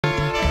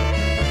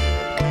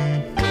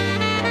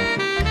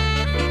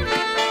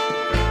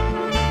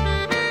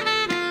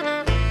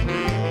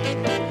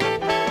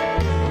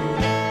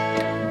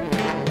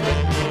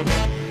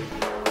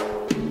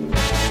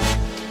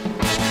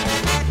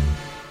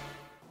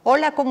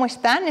Hola, ¿cómo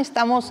están?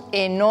 Estamos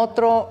en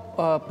otro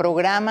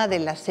programa de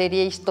la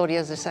serie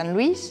Historias de San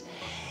Luis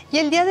y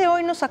el día de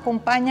hoy nos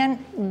acompañan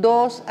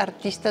dos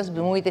artistas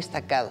muy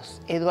destacados,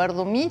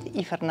 Eduardo Meade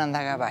y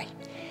Fernanda Gabay.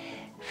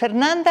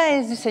 Fernanda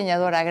es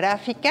diseñadora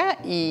gráfica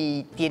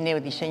y tiene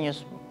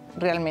diseños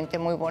realmente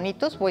muy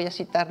bonitos. Voy a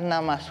citar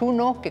nada más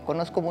uno que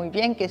conozco muy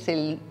bien, que es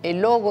el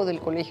logo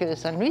del Colegio de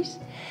San Luis.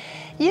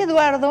 Y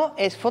Eduardo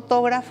es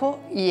fotógrafo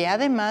y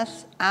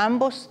además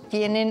ambos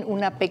tienen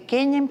una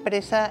pequeña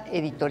empresa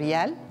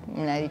editorial,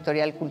 una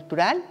editorial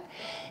cultural,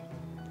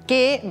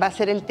 que va a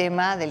ser el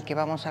tema del que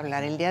vamos a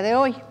hablar el día de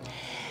hoy.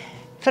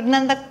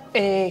 Fernanda,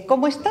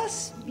 ¿cómo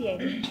estás?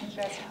 Bien,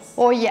 gracias.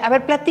 Oye, a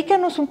ver,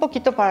 platícanos un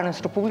poquito para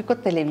nuestro público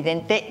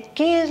televidente,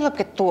 ¿qué es lo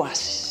que tú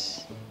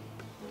haces?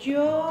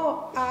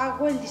 Yo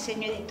hago el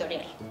diseño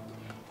editorial.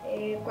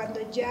 Cuando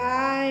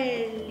ya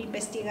el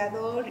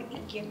investigador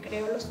y quien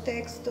creó los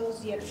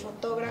textos y el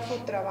fotógrafo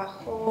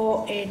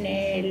trabajó en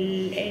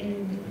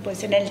el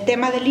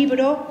tema del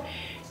libro,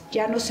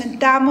 ya nos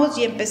sentamos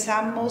y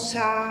empezamos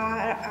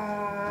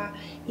a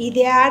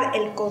idear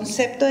el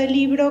concepto del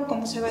libro,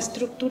 cómo se va a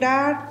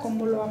estructurar,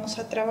 cómo lo vamos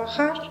a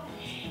trabajar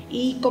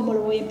y cómo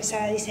lo voy a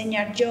empezar a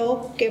diseñar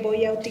yo, que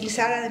voy a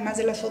utilizar además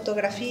de las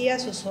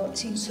fotografías, o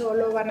si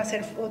solo van a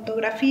ser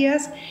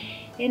fotografías.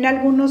 En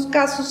algunos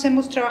casos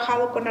hemos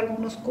trabajado con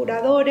algunos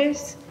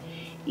curadores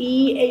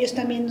y ellos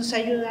también nos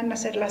ayudan a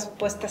hacer las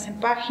puestas en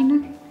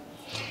página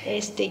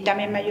y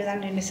también me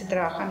ayudan en ese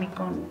trabajo a mí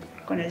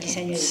con el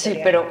diseño editorial.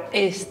 Sí, pero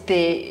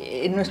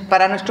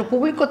para nuestro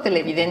público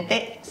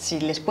televidente, si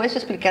les puedes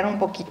explicar un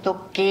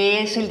poquito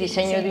qué es el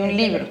diseño de un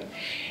libro.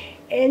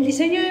 El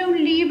diseño de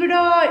un libro,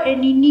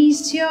 en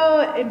inicio,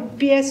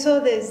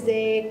 empiezo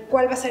desde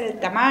cuál va a ser el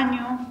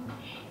tamaño,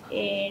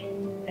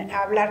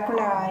 hablar con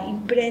la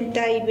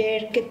imprenta y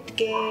ver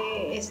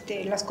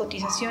las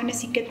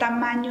cotizaciones y qué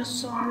tamaños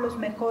son los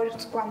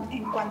mejores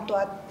en cuanto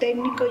a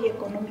técnico y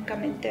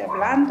económicamente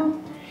hablando.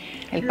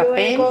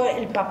 Luego,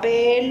 el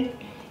papel,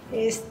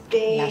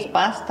 las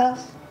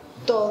pastas.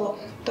 Todo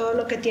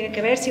lo que tiene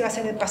que ver, si va a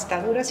ser de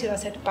pasta dura, si va a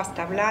ser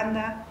pasta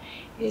blanda,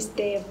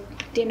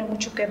 tiene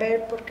mucho que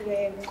ver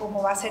porque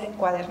como va a ser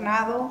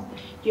encuadernado,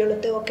 yo lo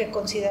tengo que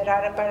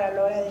considerar para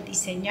la hora de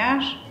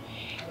diseñar.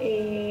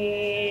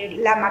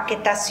 La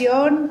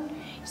maquetación,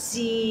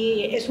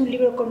 si es un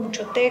libro con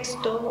mucho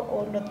texto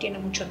o no tiene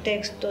mucho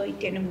texto y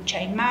tiene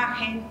mucha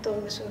imagen,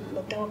 todo eso lo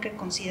tengo que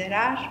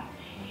considerar.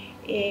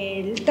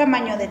 El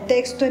tamaño de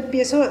texto,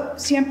 empiezo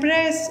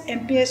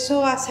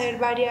a hacer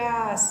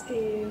varias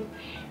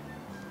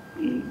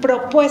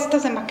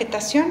propuestas de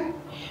maquetación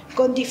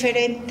con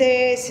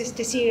diferentes,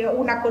 si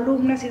una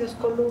columna, si dos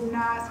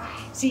columnas,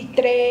 si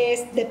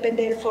tres,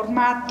 depende del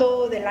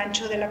formato, del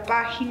ancho de la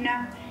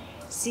página,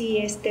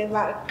 si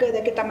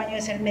de qué tamaño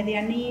es el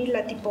medianil,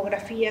 la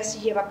tipografía, si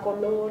lleva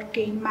color,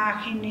 qué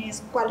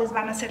imágenes, cuáles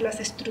van a ser las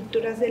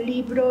estructuras del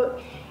libro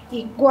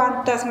y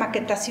cuántas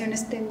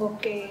maquetaciones tengo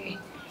que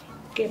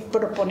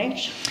proponer.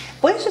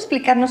 ¿Puedes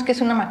explicarnos qué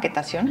es una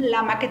maquetación?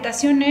 La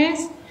maquetación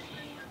es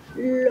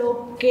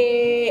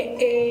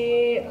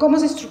cómo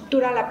se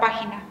estructura la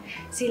página.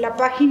 Si la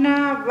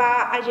página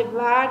va a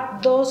llevar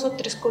 2 o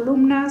 3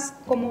 columnas,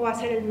 cómo va a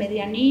ser el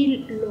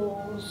medianil,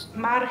 los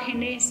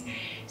márgenes.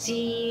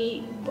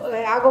 Si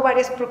hago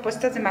varias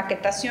propuestas de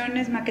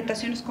maquetaciones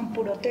con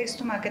puro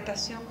texto,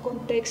 maquetación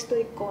con texto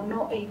y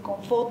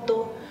con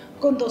foto,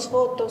 con 2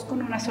 fotos,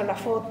 con una sola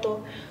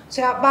foto. O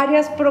sea,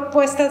 varias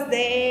propuestas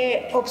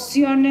de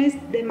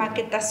opciones de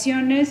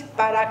maquetaciones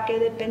para que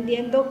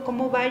dependiendo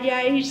cómo vaya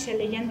a irse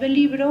leyendo el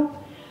libro,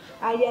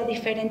 haya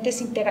diferentes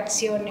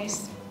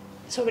interacciones,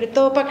 sobre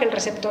todo para que el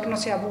receptor no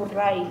se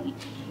aburra y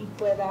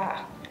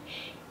pueda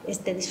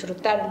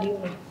disfrutar el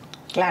libro.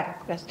 Claro,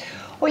 gracias.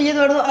 Oye,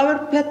 Eduardo, a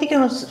ver,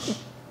 platícanos.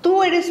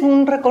 Tú eres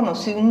un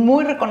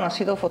muy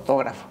reconocido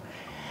fotógrafo.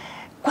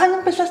 ¿Cuándo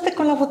empezaste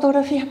con la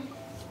fotografía?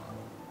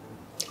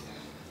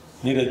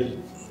 Mire,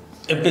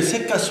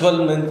 empecé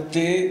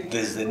casualmente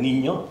desde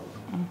niño.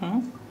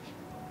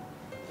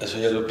 Eso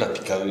ya lo he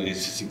platicado y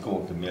es así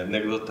como que mi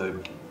anécdota,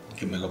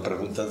 que me lo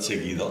preguntan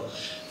seguido.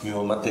 Mi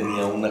mamá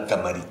tenía una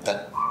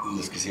camarita,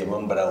 las que se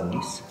llaman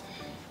brownies,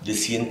 de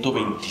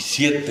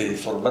 127, de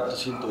formato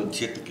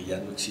 127, que ya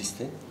no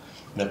existe.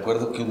 Me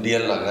acuerdo que un día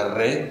la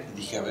agarré y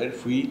dije, a ver,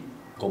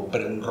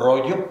 compré un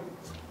rollo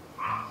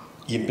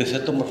y empecé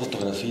a tomar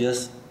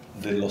fotografías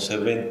de los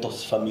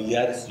eventos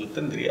familiares. Yo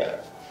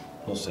tendría,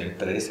 no sé,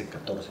 13,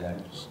 14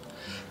 años.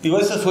 Digo,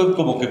 ese fue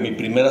como que mi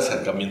primer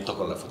acercamiento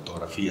con la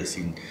fotografía,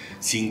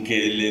 sin que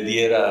le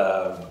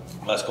diera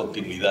más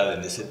continuidad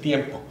en ese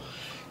tiempo.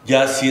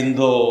 Ya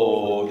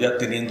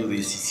teniendo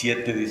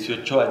 17,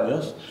 18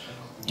 años,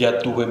 ya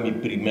tuve mi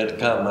primera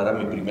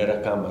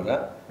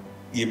cámara,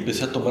 y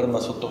empecé a tomar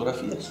más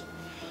fotografías.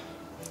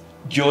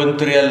 Yo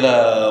entré a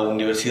la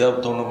Universidad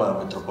Autónoma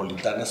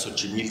Metropolitana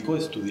Xochimilco a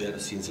estudiar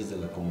Ciencias de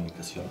la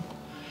Comunicación.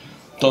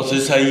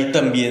 Entonces ahí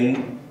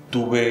también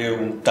tuve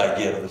un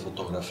taller de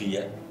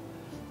fotografía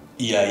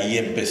y ahí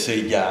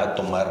empecé ya a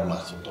tomar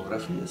más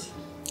fotografías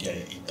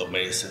y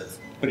tomé esas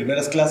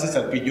primeras clases,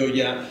 aunque yo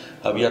ya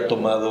había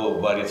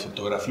tomado varias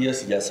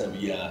fotografías y ya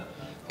sabía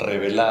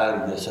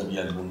revelar, y ya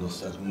sabía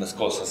algunas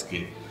cosas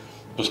que,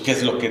 pues, qué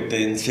es lo que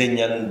te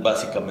enseñan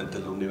básicamente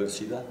en la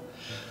universidad.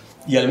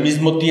 Y al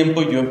mismo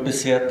tiempo yo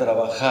empecé a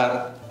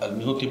trabajar, al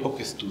mismo tiempo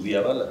que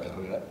estudiaba la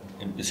carrera,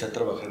 empecé a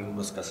trabajar en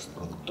unas casas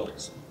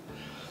productoras.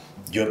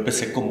 Yo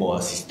empecé como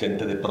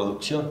asistente de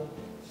producción.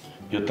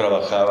 Yo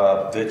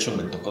trabajaba, de hecho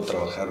me tocó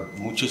trabajar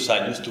muchos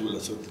años, tuve la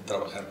suerte de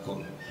trabajar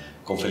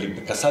con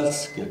Felipe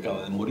Casals, que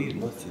acaba de morir,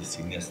 ¿no? Este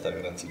cineasta,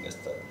 gran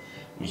cineasta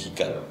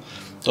mexicano.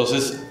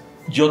 Entonces,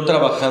 yo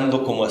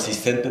trabajando como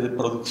asistente de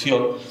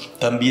producción,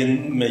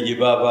 también me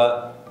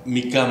llevaba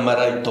mi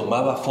cámara y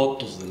tomaba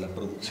fotos de la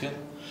producción.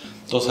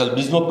 Entonces, al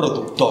mismo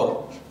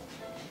productor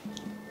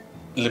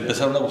le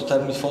empezaron a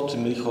gustar mis fotos y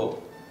me dijo,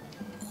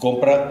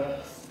 compra,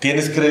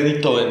 tienes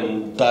crédito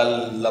en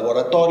tal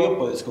laboratorio,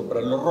 puedes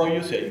comprar los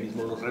rollos y ahí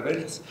mismo los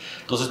revelas.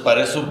 Entonces,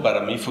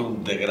 para mí fue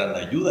de gran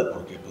ayuda,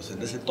 porque pues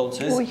en ese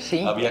entonces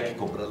había que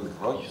comprar los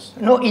rollos.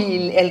 No,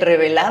 ¿y el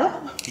revelado?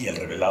 Y el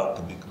revelado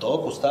también,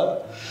 todo costaba.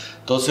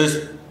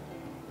 Entonces,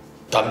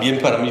 también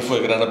para mí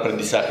fue gran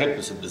aprendizaje,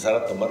 pues empezar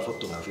a tomar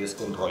fotografías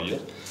con rollos,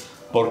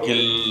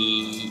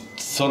 porque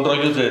son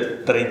rollos de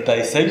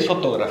 36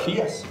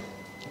 fotografías.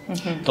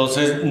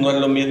 Entonces, no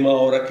es lo mismo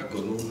ahora que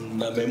con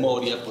una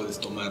memoria puedes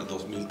tomar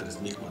 2.000,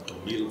 3.000,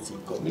 4.000 o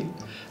 5.000.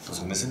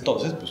 Entonces, en ese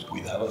entonces, pues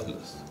cuidabas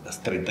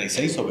las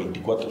 36 o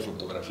 24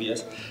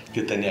 fotografías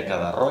que tenía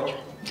cada rollo.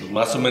 Pues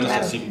más o menos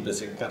así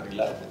empecé a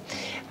encarrilarme.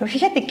 Pero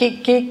fíjate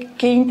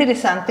qué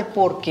interesante,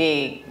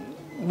 porque,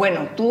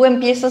 bueno, tú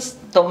empiezas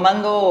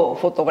tomando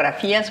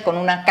fotografías con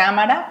una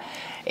cámara,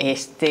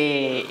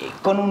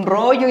 con un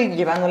rollo y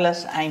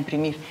llevándolas a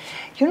imprimir.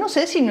 Yo no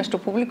sé si nuestro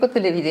público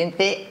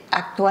televidente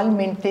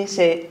actualmente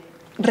se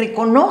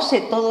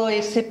reconoce todo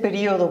ese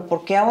periodo,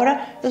 porque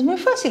ahora es muy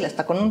fácil,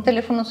 hasta con un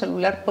teléfono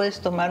celular puedes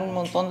tomar un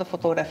montón de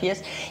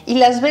fotografías y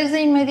las ves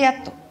de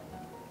inmediato.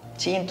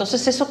 Sí,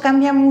 entonces eso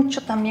cambia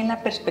mucho también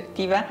la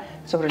perspectiva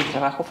sobre el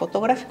trabajo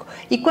fotográfico.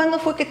 ¿Y cuándo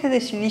fue que te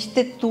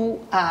decidiste tú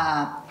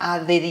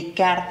a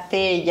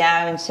dedicarte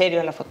ya en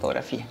serio a la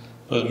fotografía?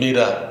 Pues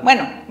mira...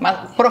 Bueno,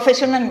 más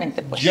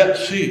profesionalmente, pues. Ya,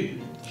 sí.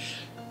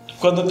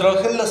 Cuando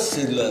trabajé en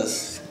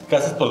las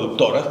casas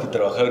productoras, que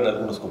trabajaba en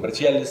algunos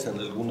comerciales, en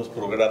algunos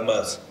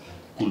programas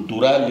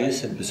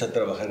culturales, empecé a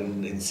trabajar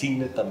en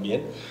cine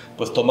también,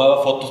 pues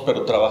tomaba fotos,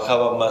 pero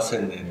trabajaba más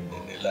en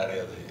el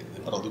área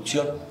de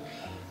producción.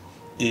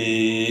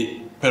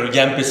 Pero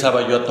ya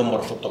empezaba yo a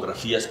tomar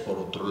fotografías por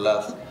otro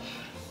lado.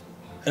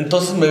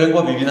 Entonces me vengo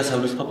a vivir a San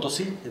Luis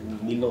Potosí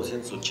en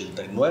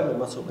 1989,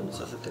 más o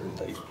menos, hace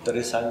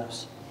 33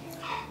 años.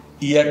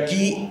 Y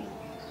aquí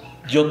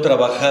yo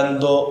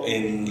trabajando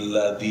en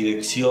la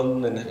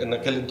dirección, en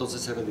aquel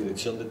entonces era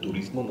dirección de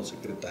turismo, no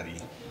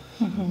secretaría.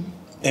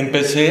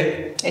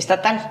 Empecé...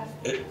 ¿Estatal?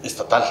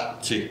 Estatal,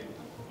 sí.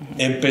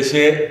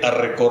 Empecé a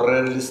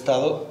recorrer el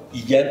estado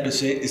y ya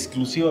empecé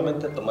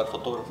exclusivamente a tomar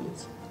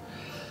fotografías.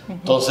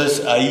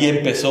 Entonces ahí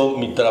empezó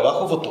mi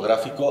trabajo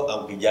fotográfico,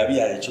 aunque ya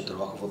había hecho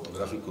trabajo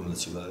fotográfico en la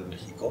Ciudad de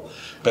México,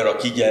 pero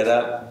aquí ya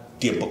era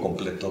tiempo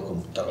completo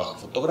como trabajo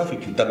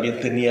fotográfico. Y también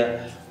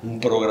tenía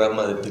un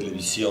programa de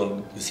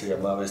televisión que se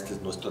llamaba Este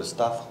es nuestro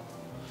estado.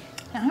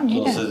 Ah,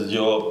 mira. Entonces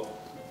yo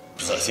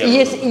pues, hacía...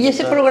 ¿Y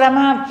ese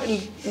programa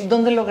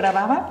dónde lo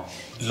grababa?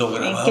 Lo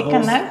grabamos... ¿En qué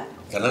canal?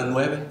 Canal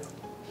 9.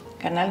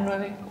 Canal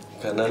 9.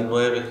 Canal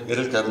 9,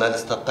 era el canal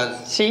estatal.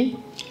 Sí.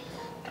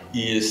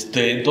 Y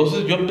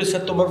entonces yo empecé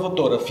a tomar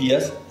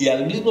fotografías y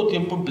al mismo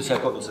tiempo empecé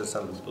a conocer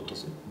San Luis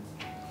Potosí.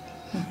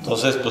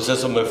 Entonces, pues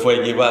eso me fue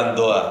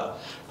llevando a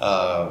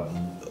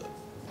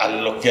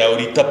lo que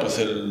ahorita, pues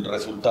el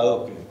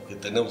resultado que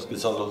tenemos, que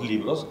son los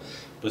libros,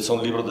 pues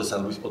son libros de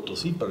San Luis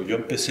Potosí, pero yo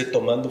empecé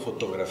tomando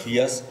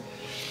fotografías,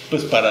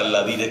 pues para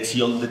la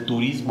dirección de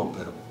turismo,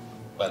 pero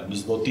al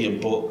mismo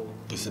tiempo,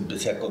 pues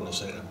empecé a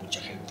conocer a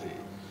mucha gente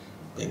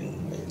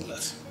en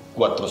las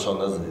 4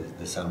 zonas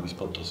de San Luis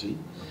Potosí.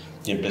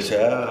 Y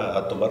empecé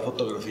a tomar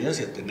fotografías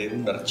y a tener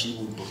un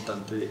archivo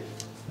importante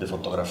de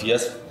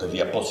fotografías, de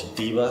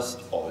diapositivas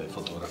o de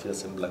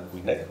fotografías en blanco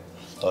y negro.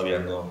 Todavía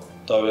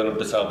no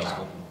empezábamos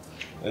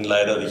en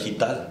la era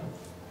digital.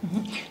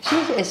 Sí,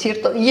 es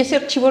cierto. ¿Y ese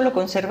archivo lo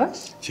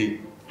conservas?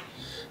 Sí.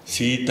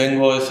 Sí,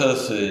 tengo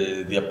esas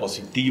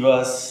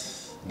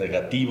diapositivas,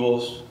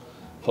 negativos,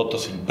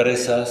 fotos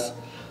impresas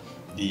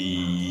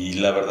y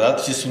la verdad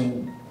sí es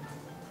un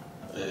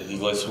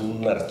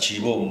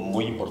archivo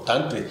muy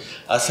importante.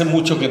 Hace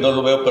mucho que no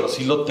lo veo, pero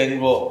sí lo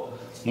tengo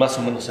más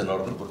o menos en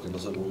orden, porque no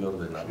soy muy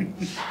ordenado,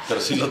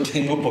 pero sí lo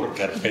tengo por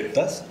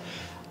carpetas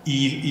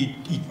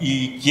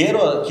y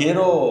quiero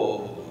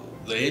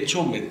de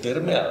hecho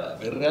meterme a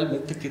ver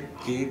realmente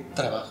qué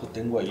trabajo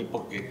tengo ahí,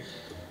 porque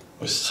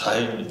pues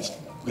hay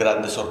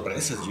grandes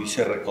sorpresas. Yo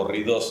hice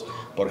recorridos,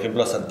 por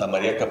ejemplo, a Santa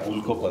María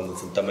Acapulco, cuando en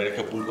Santa María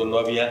Acapulco no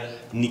había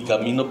ni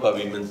camino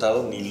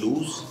pavimentado ni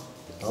luz,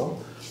 ¿no?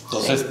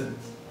 Entonces,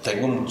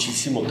 tengo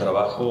muchísimo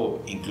trabajo,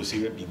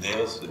 inclusive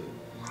videos.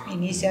 Y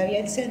ni se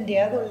había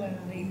incendiado la...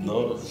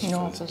 No, no, pues,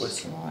 no,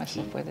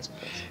 eso fue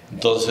después.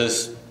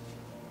 Entonces,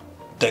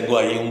 tengo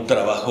ahí un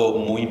trabajo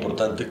muy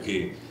importante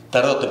que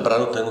tarde o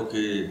temprano tengo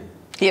que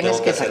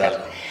hacer algo.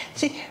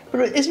 Sí,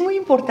 pero es muy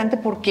importante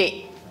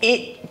porque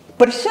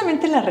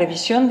precisamente la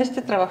revisión de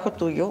este trabajo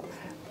tuyo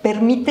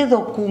permite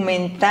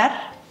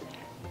documentar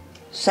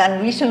San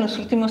Luis en los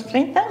últimos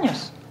 30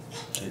 años.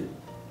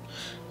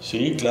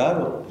 Sí,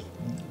 claro.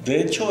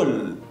 De hecho,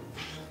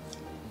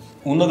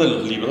 uno de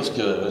los libros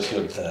que a ver si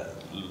ahorita,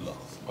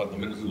 cuando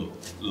menos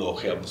lo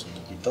ojeamos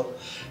un poquito,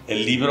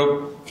 el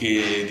libro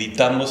que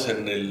editamos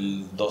en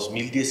el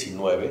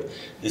 2019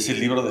 es el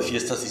libro de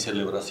fiestas y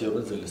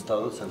celebraciones del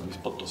estado de San Luis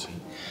Potosí.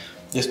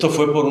 Esto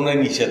fue por una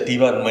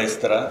iniciativa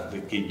nuestra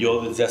de que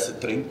yo desde hace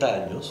 30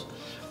 años,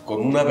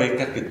 con una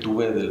beca que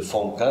tuve del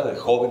FONCA, de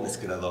jóvenes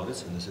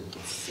creadores, en ese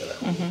entonces era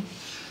joven,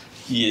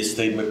 y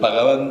me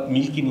pagaban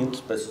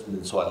 1,500 pesos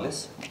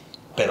mensuales,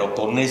 pero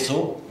con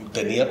eso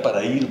tenía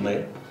para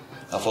irme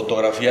a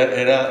fotografiar.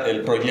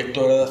 El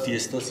proyecto era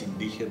fiestas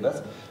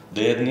indígenas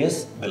de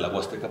etnias de la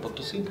Huasteca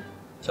Potosina,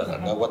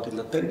 Náhuatl y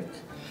Tlaténec.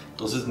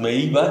 Entonces me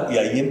iba y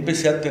ahí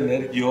empecé a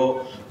tener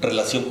yo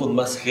relación con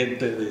más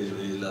gente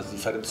de las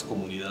diferentes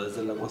comunidades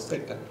de la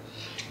Huasteca,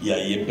 y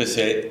ahí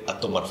empecé a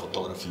tomar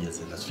fotografías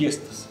de las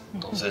fiestas.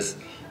 Entonces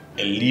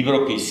el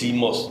libro que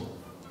hicimos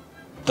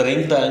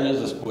 30 años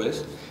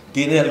después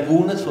tiene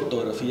algunas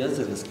fotografías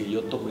de las que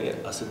yo tomé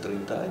hace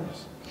 30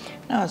 años.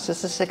 No, eso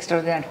es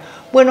extraordinario.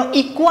 Bueno,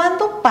 ¿y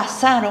cuándo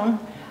pasaron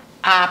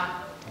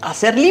a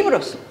hacer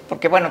libros?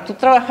 Porque bueno, tú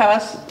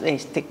trabajabas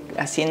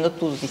haciendo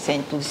tu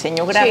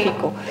diseño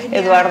gráfico, sí,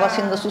 Eduardo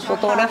haciendo sus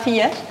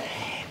fotografías.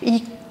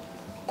 ¿Y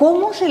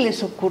cómo se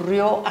les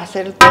ocurrió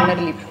hacer el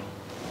primer libro?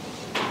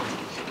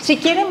 Si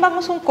quieren,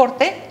 vamos a un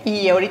corte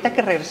y ahorita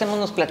que regresemos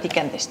nos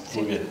platican de esto.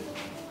 Muy bien.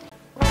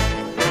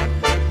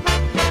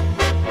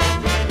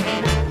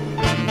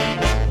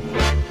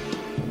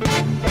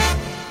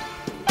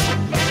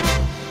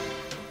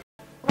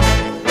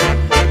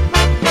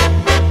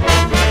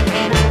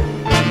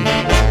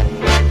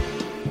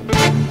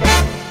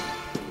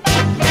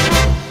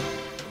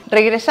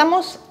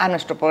 Regresamos a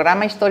nuestro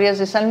programa Historias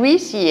de San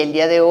Luis y el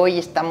día de hoy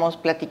estamos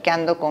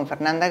platicando con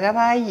Fernanda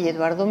Gabay y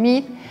Eduardo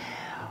Meade,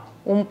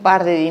 un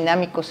par de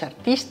dinámicos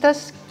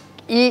artistas,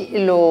 y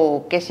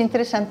lo que es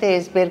interesante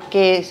es ver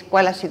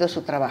cuál ha sido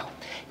su trabajo.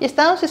 Y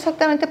estamos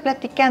exactamente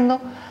platicando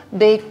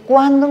de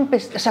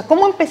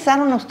cómo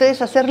empezaron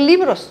ustedes a hacer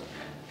libros.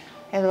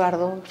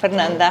 Eduardo,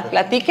 Fernanda,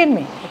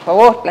 platíquenme, por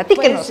favor,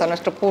 platíquenos a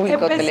nuestro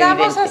público televidente.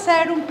 Empezamos a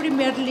hacer un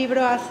primer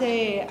libro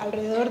hace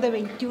alrededor de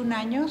 21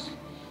 años,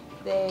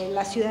 de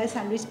la ciudad de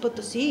San Luis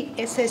Potosí.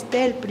 Es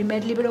el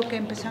primer libro que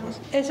empezamos.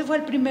 Ese fue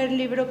el primer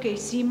libro que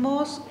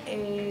hicimos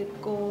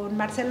con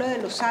Marcelo de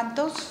los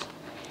Santos.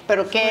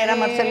 ¿Pero qué era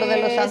Marcelo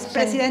de los Santos?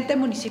 Presidente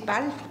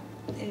municipal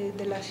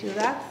de la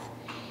ciudad.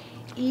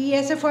 Y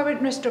ese fue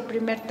nuestro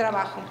primer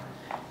trabajo.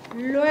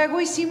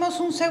 Luego hicimos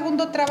un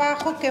segundo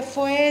trabajo que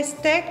fue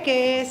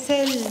que es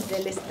el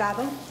del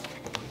Estado.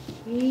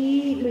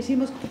 Y lo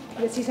hicimos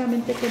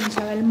precisamente con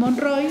Isabel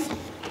Monroy.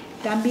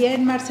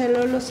 También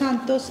Marcelo de los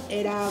Santos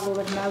era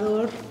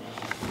gobernador,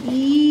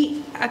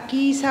 y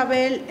aquí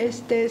Isabel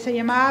se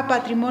llamaba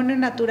Patrimonio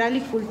Natural y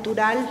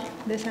Cultural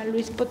de San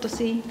Luis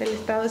Potosí, del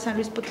estado de San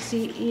Luis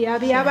Potosí, y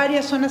había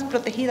varias zonas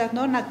protegidas,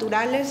 ¿no?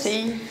 Naturales.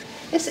 Sí.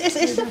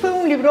 Este fue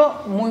un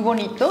libro muy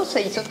bonito,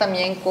 se hizo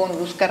también con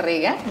Luz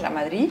Carrega, la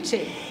Madrid.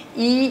 Sí.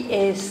 Y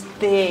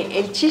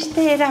el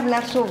chiste era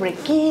hablar sobre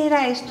qué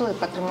era esto de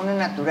patrimonio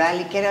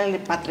natural y qué era el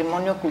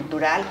patrimonio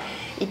cultural,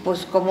 y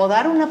pues como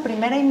dar una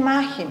primera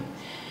imagen,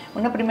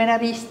 una primera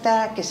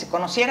vista, que se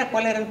conociera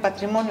cuál era el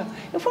patrimonio.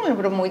 Fue un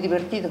libro muy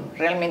divertido,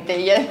 realmente,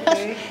 y además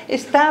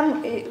está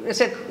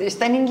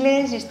en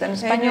inglés y está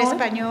en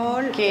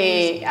español,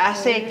 que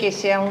hace que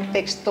sea un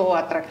texto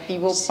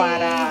atractivo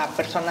para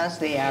personas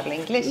de habla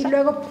inglesa. Y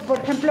luego, por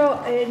ejemplo,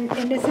 en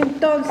ese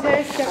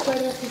entonces, ¿te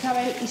acuerdas,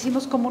 Isabel?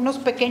 Hicimos como unos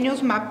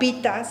pequeños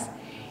mapitas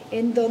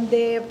en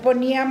donde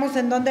poníamos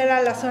en dónde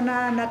era la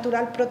zona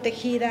natural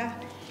protegida,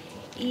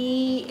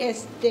 y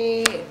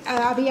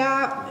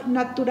había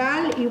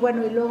natural y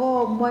bueno, y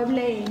luego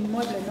mueble y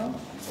inmueble, ¿no?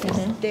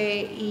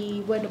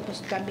 Y bueno,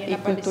 pues también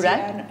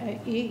aparecían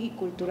y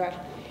cultural.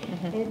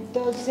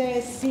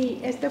 Entonces,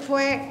 sí,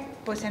 fue,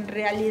 pues en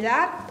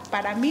realidad,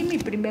 para mí mi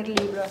primer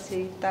libro,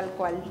 así tal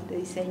cual, de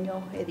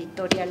diseño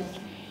editorial.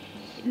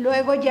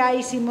 Luego ya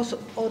hicimos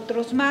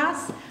otros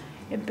más.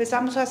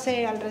 Empezamos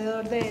hace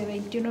alrededor de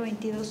 21 o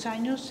 22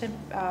 años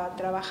a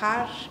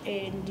trabajar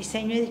en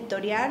diseño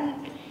editorial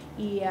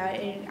y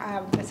a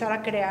empezar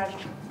a crear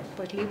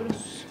pues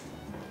libros.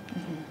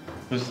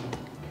 Pues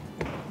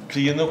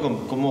siguiendo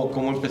con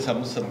cómo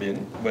empezamos también,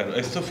 bueno,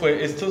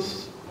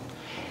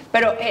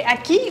 pero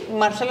aquí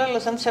Marcelo de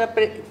los Santos era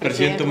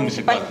presidente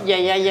municipal y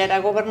allá ya era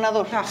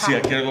gobernador. Ajá. Sí,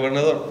 aquí era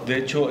gobernador. De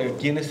hecho,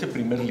 aquí en este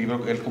primer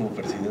libro, él como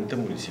presidente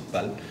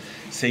municipal,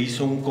 se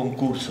hizo un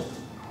concurso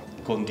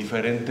con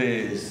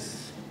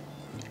diferentes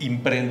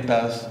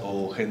imprentas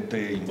o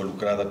gente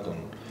involucrada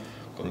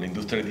con la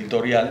industria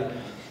editorial.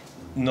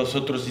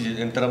 Nosotros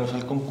entramos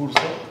al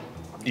concurso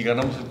y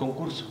ganamos el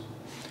concurso.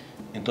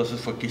 Entonces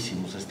fue que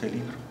hicimos este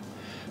libro.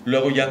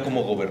 Luego ya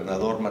como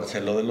gobernador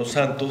Marcelo de los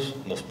Santos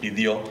nos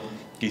pidió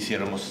que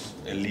hiciéramos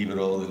el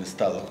libro del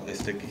Estado,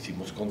 que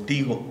hicimos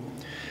contigo.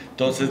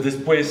 Entonces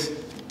después,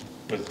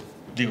 pues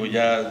digo,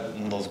 ya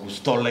nos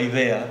gustó la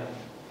idea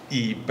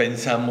y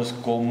pensamos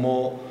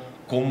cómo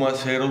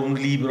hacer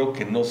un libro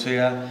que no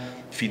sea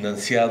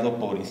financiado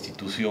por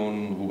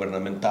institución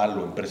gubernamental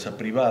o empresa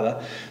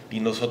privada, y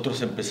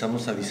nosotros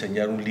empezamos a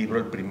diseñar un libro.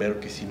 El primero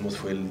que hicimos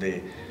fue el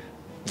de,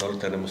 no lo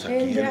tenemos aquí,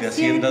 el de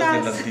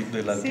Haciendas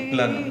del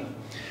Altiplano.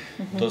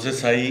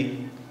 Entonces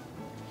ahí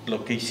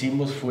lo que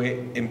hicimos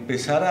fue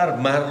empezar a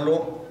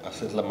armarlo,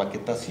 hacer la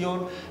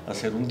maquetación,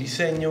 hacer un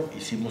diseño,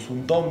 hicimos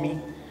un dummy.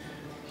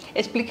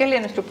 Explícale a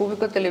nuestro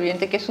público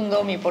televidente qué es un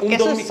dummy, porque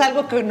eso es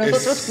algo que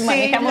nosotros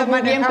manejamos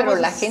muy bien, pero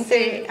la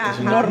gente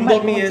normal. Un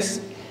dummy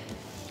es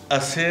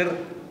hacer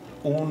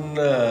un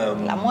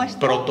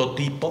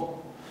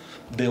prototipo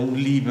de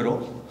un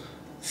libro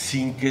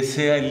sin que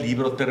sea el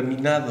libro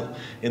terminado,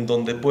 en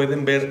donde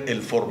pueden ver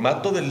el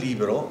formato del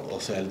libro, o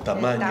sea, el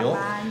tamaño,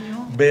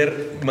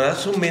 ver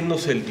más o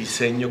menos el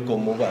diseño,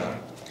 cómo va,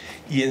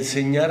 y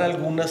enseñar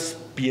algunas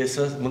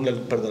piezas,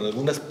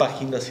 algunas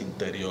páginas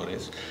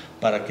interiores,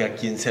 para que a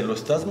quien se lo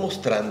estás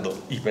mostrando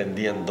y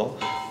vendiendo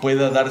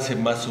pueda darse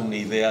más una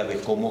idea de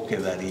cómo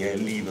quedaría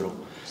el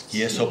libro.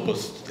 Y eso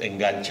pues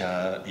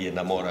engancha y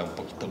enamora un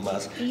poquito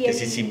más que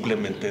si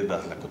simplemente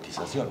das la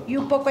cotización. Y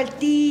un poco el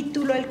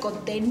título, el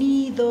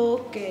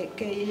contenido que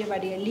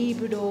llevaría el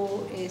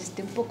libro,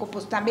 un poco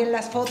pues también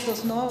las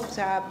fotos, ¿no? O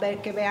sea,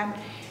 que vean.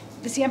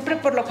 Siempre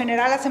por lo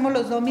general hacemos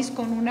los dummies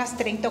con unas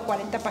 30 o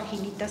 40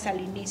 paginitas al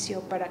inicio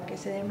para que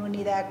se den una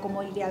idea de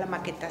cómo iría la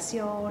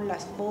maquetación,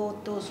 las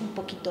fotos, un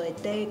poquito de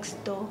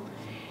texto.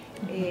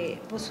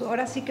 Pues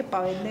ahora sí que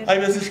para vender. Hay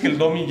veces que el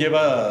dummy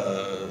lleva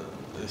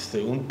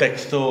un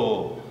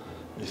texto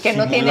que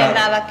no tiene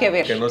nada que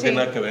ver. Que no tiene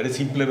nada que ver, es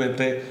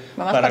simplemente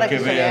para que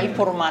vean vea el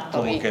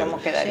formato y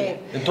cómo quedaría.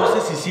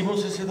 Entonces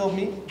hicimos ese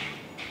dummy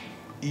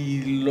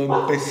y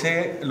lo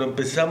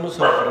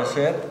empezamos a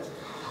ofrecer,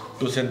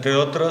 pues entre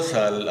otros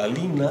al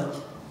INA,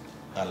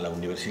 a la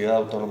Universidad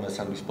Autónoma de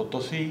San Luis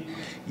Potosí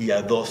y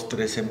a 2,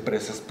 3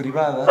 empresas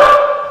privadas,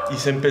 y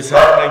se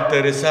empezaron a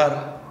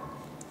interesar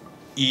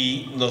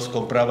y nos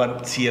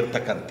compraban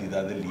cierta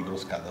cantidad de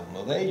libros cada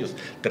uno de ellos,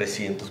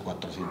 300,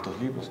 400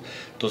 libros.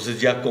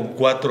 Entonces ya con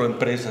 4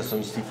 empresas o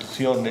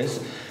instituciones,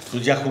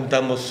 pues ya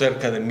juntamos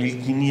cerca de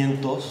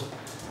 1500.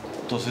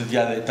 Entonces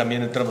ya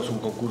también entramos a un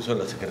concurso en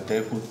la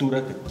Secretaría de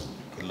Cultura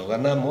que lo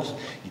ganamos,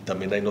 y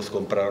también ahí nos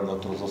compraron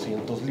otros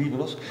 200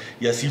 libros,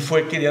 y así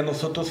fue que ya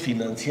nosotros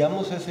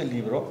financiamos ese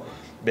libro,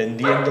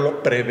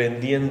 vendiéndolo,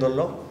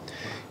 prevendiéndolo,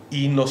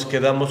 y nos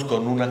quedamos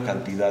con una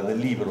cantidad de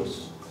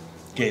libros,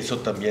 que eso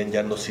también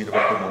ya nos sirve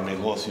como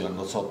negocio a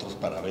nosotros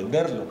para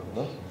venderlo,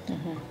 ¿no?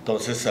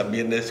 Entonces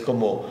también es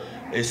como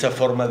esa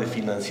forma de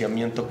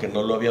financiamiento que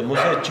no lo habíamos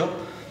hecho,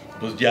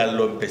 pues ya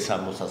lo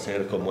empezamos a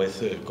hacer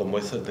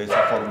de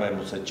esa forma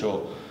hemos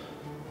hecho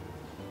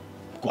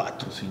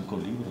 4 o 5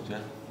 libros ya.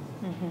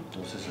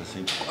 Entonces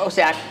así. O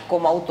sea,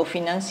 como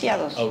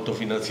autofinanciados.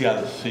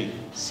 Autofinanciados, sí.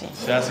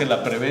 Se hace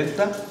la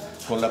preventa,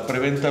 con la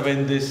preventa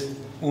vendes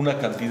una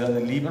cantidad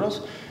de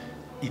libros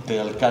y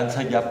te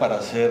alcanza ya para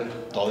hacer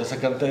toda esa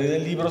cantidad de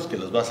libros que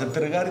los vas a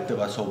entregar, y te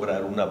va a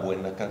sobrar una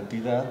buena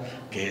cantidad,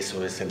 que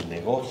eso es el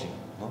negocio,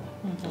 ¿no?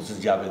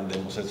 Entonces ya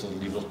vendemos esos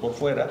libros por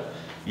fuera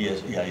y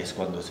ahí es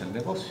cuando es el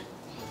negocio.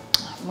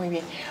 Muy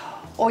bien.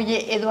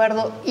 Oye,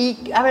 Eduardo,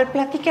 y a ver,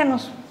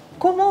 platícanos,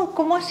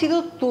 ¿cómo ha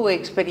sido tu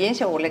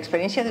experiencia o la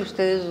experiencia de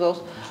ustedes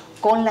dos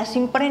con las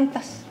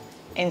imprentas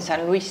en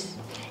San Luis?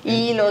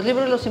 Y los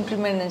libros los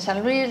imprimen en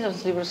San Luis,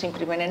 los libros se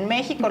imprimen en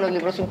México, los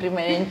libros se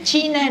imprimen en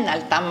China, en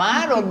alta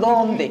mar, ¿o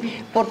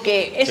dónde?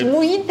 Porque es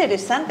muy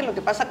interesante lo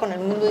que pasa con el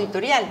mundo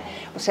editorial.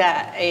 O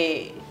sea,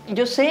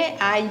 yo sé,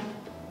 hay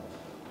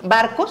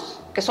barcos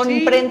que son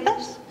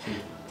imprentas,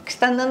 que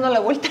están dando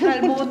la vuelta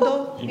al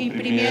mundo,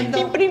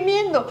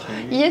 imprimiendo.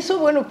 Sí. Y eso,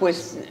 bueno,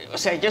 pues, o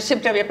sea, yo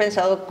siempre había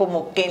pensado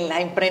como que en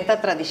la imprenta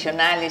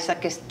tradicional,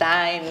 esa que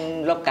está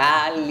en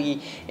local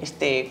y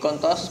con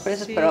todas sus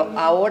prensas, pero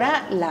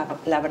ahora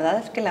la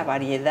verdad es que la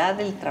variedad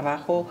del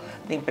trabajo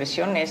de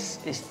impresión es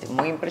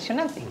muy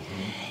impresionante.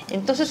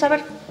 Entonces, a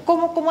ver,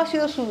 ¿cómo ha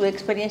sido su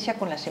experiencia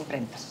con las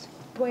imprentas?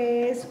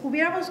 Pues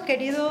hubiéramos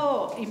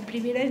querido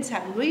imprimir en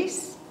San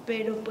Luis,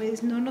 pero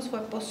pues no nos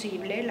fue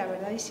posible. La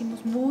verdad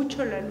hicimos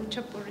mucho la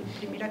lucha por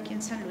imprimir aquí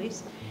en San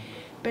Luis,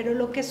 pero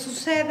lo que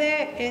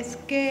sucede es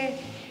que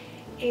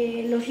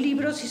los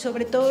libros, y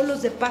sobre todo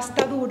los de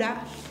pasta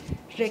dura,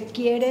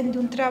 requieren de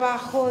un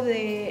trabajo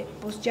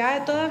pues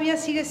ya todavía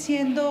sigue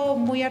siendo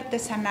muy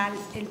artesanal,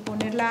 el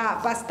poner la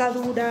pasta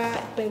dura,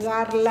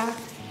 pegarla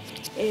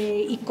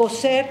y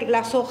coser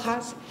las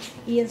hojas,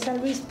 y en San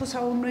Luis pues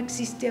aún no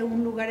existe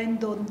un lugar en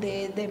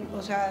donde,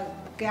 o sea,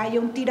 que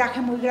haya un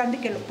tiraje muy grande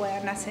que lo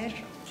puedan hacer.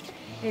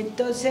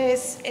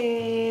 Entonces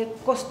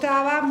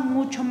costaba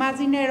mucho más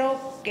dinero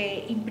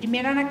que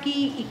imprimieran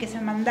aquí y que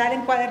se mandara a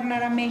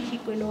encuadernar a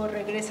México y luego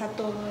regresa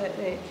todo,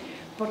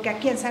 porque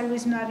aquí en San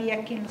Luis no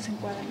había quien los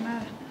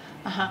encuadernara.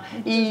 Ajá.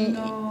 Entonces,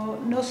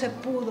 no se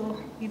pudo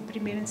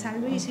imprimir en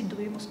San Luis y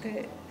tuvimos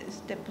que,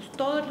 pues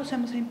todos los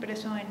hemos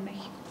impreso en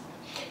México.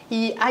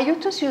 ¿Y hay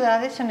otras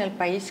ciudades en el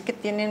país que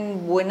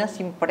tienen buenas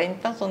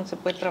imprentas donde se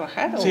puede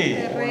trabajar? Sí,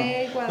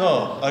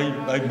 Bueno, no,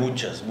 hay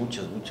muchas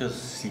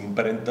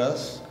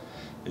imprentas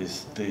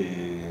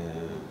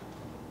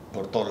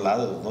por todos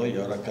lados, ¿no? Y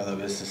ahora cada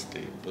vez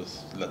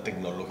pues la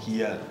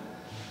tecnología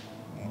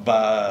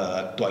va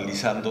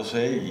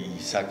actualizándose y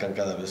sacan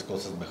cada vez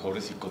cosas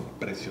mejores y con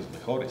precios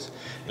mejores.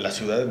 En la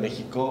Ciudad de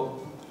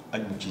México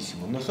hay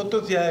muchísimos.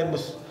 Nosotros ya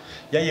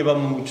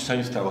llevamos muchos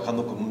años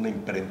trabajando con una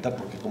imprenta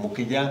porque como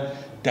que ya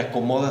te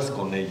acomodas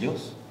con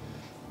ellos,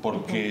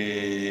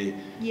 porque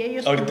y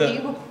ellos ahorita,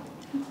 contigo.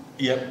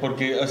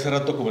 porque hace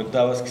rato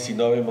comentabas que si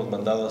no habíamos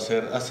mandado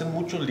a hacen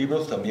muchos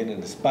libros también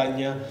en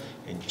España,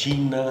 en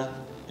China,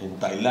 en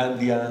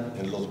Tailandia,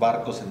 en los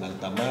barcos en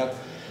alta mar,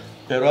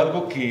 pero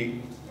algo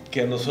que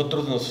a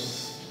nosotros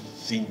nos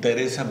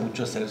interesa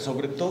mucho hacer,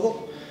 sobre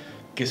todo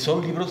que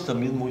son libros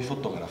también muy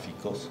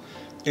fotográficos,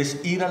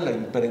 es ir a la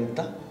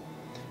imprenta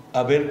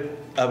a ver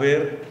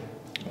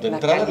de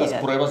entrada las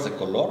pruebas de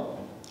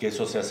color, que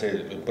eso se hace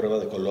en prueba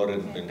de color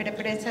en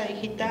prensa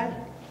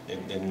digital.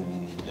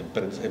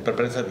 En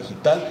prensa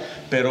digital,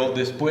 pero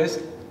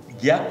después,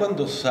 ya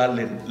cuando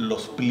salen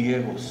los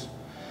pliegos,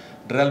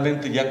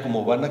 realmente ya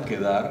como van a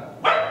quedar,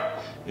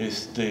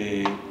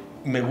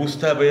 me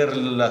gusta ver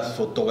las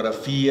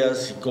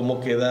fotografías y cómo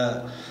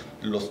quedan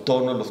los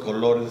tonos, los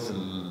colores.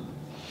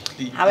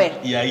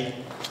 Y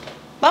ahí.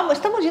 Vamos,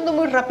 estamos yendo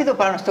muy rápido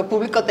para nuestro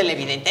público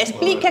televidente.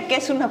 Explica qué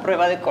es una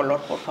prueba de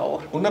color, por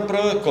favor. Una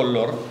prueba de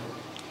color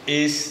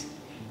es...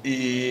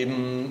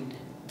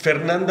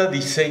 Fernanda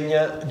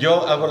diseña,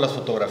 yo hago las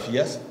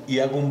fotografías y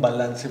hago un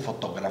balance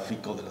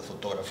fotográfico de las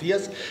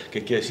fotografías,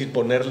 que quiere decir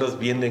ponerlas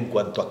bien en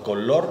cuanto a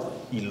color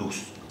y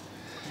luz.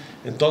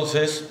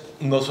 Entonces,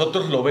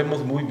 nosotros lo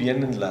vemos muy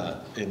bien en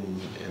la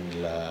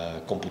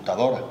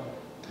computadora,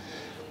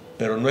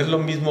 pero no es lo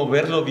mismo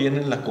verlo bien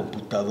en la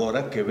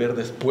computadora que ver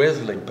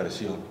después la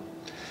impresión.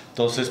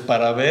 Entonces,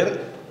 para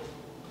ver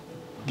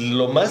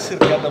lo más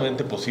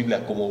cercanamente posible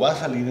a cómo va a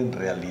salir en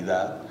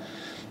realidad,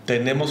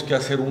 tenemos que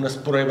hacer unas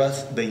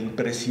pruebas de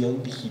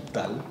impresión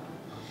digital,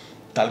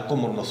 tal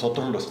como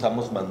nosotros lo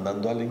estamos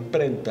mandando a la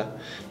imprenta.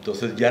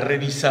 Entonces ya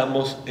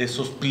revisamos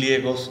esos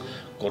pliegos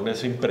con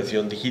esa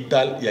impresión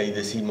digital y ahí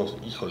decimos,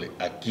 híjole,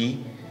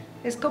 aquí...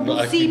 Es como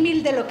un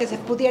símil de lo que se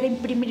pudiera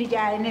imprimir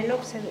ya en el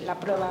offset de la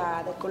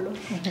prueba de color.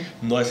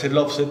 No es el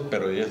offset,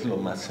 pero es lo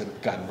más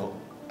cercano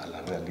a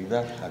la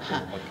realidad.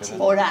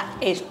 Ahora,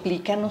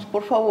 explícanos,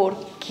 por favor,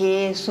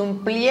 qué es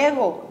un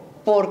pliego,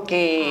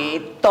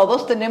 porque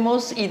todos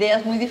tenemos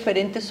ideas muy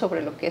diferentes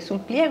sobre lo que es un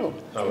pliego.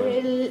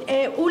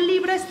 Un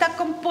libro está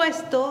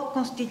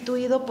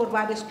constituido por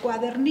varios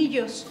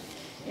cuadernillos.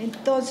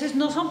 Entonces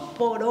no son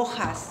por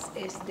hojas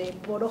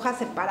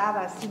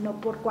separadas, sino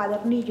por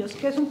cuadernillos.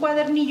 ¿Qué es un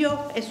cuadernillo?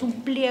 Es un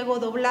pliego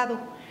doblado.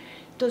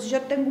 Entonces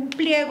yo tengo un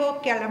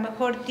pliego que a lo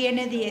mejor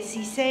tiene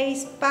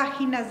 16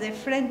 páginas de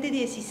frente y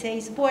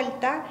 16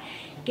 vuelta,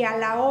 que a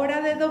la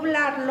hora de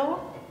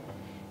doblarlo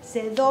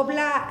se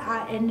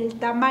dobla en el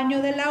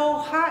tamaño de la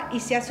hoja y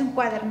se hace un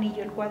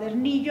cuadernillo. El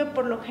cuadernillo,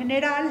 por lo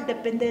general,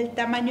 depende del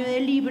tamaño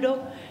del libro,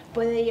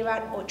 puede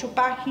llevar 8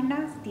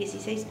 páginas,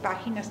 16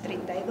 páginas,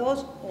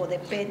 32, o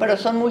depende. Pero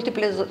son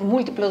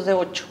múltiplos de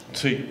 8.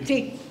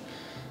 Sí,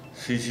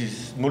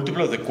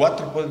 múltiplos de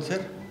 4 pueden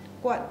ser.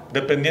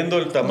 Dependiendo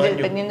del tamaño.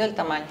 Dependiendo del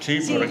tamaño. Sí,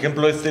 por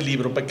ejemplo, este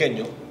libro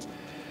pequeño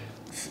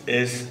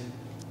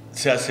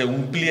se hace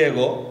un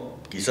pliego,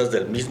 quizás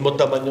del mismo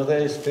tamaño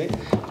de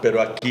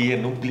pero aquí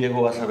en un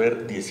pliego vas a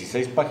ver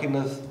 16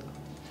 páginas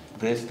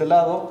de este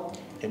lado,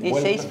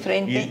 16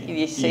 frente y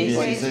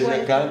 16 de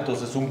acá.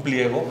 Entonces un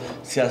pliego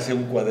se hace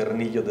un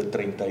cuadernillo de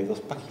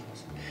 32 páginas.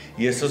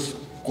 Y esos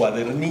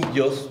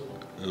cuadernillos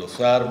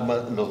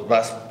los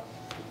vas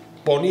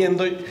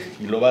poniendo y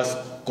lo vas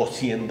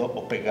cosiendo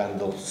o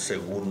pegando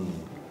según...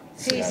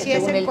 Sí, si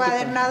es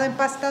encuadernado en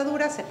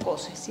pastadura se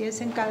cose, si es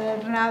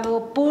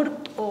encuadernado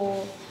pulp o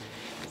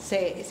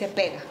se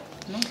pega,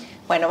 ¿no?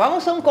 Bueno,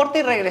 vamos a un corte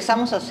y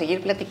regresamos a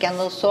seguir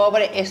platicando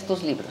sobre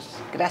estos libros.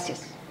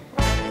 Gracias.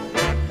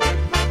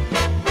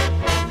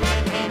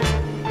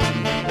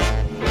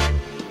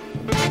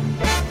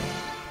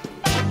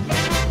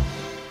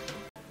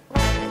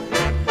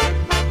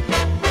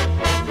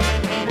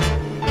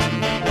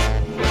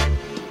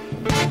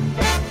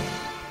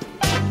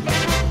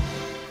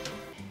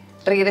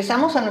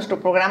 Regresamos a nuestro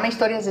programa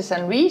Historias de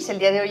San Luis. El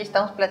día de hoy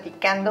estamos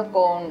platicando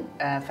con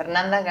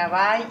Fernanda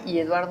Gabay y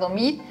Eduardo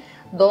Meade,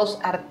 dos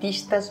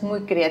artistas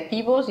muy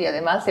creativos y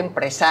además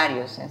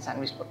empresarios en San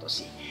Luis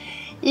Potosí.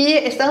 Y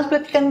estamos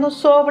platicando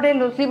sobre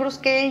los libros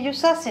que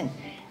ellos hacen.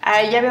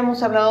 Ya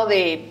habíamos hablado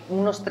de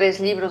unos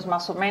 3 libros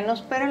más o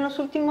menos, pero en los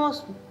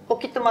últimos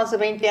poquito más de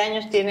 20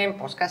 años tienen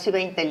pues casi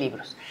 20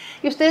 libros.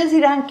 Y ustedes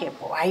dirán que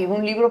hay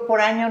un libro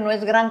por año no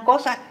es gran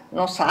cosa.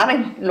 No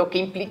saben lo que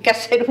implica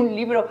hacer un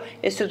libro.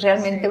 Es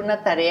realmente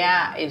una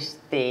tarea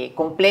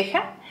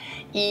compleja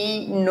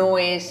y no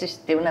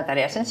es una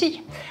tarea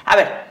sencilla. A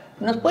ver,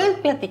 ¿nos puedes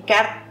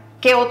platicar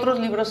 ¿Qué otros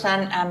libros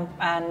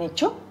han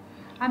hecho?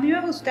 A mí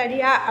me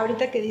gustaría,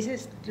 ahorita que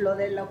dices lo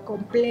de lo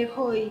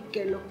complejo y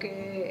que lo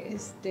que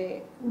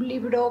un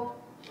libro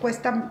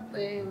cuesta,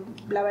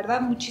 la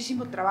verdad,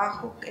 muchísimo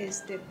trabajo,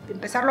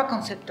 empezarlo a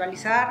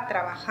conceptualizar,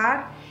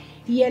 trabajar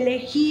y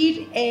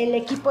elegir el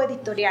equipo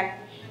editorial.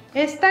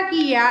 Esta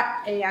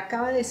guía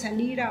acaba de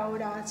salir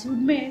ahora hace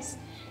un mes,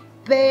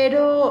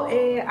 pero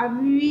a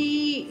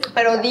mí...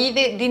 Pero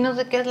dinos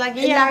de qué es la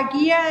guía. La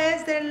guía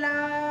es de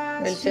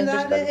la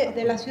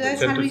ciudad de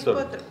San Luis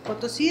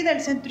Potosí,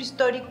 del centro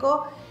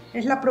histórico.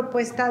 Es la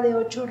propuesta de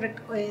 8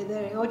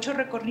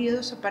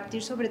 recorridos a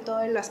partir sobre todo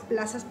de las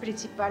plazas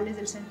principales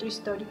del centro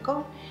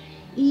histórico,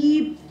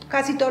 y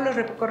casi todos los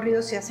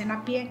recorridos se hacen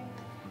a pie.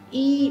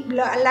 Y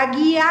la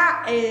guía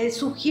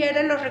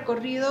sugiere los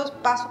recorridos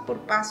paso por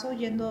paso,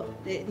 yendo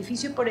de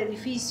edificio por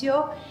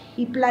edificio,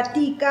 y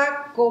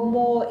platica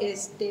como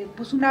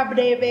pues una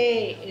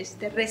breve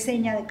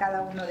reseña de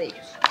cada uno de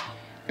ellos.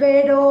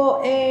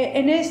 Pero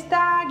en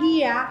esta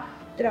guía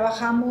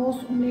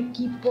trabajamos un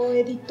equipo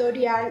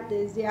editorial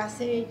desde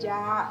hace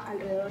ya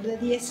alrededor de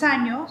 10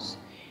 años,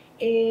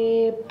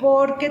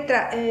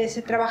 porque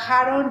se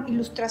trabajaron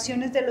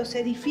ilustraciones de los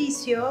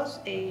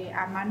edificios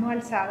a mano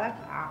alzada,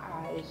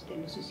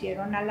 los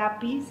hicieron a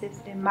lápiz.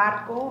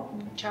 Marco,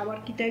 un chavo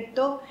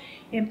arquitecto,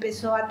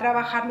 empezó a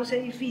trabajar los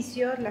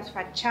edificios, las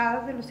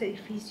fachadas de los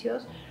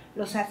edificios,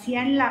 los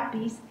hacía en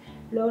lápiz,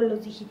 luego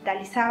los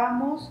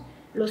digitalizábamos,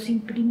 los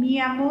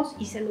imprimíamos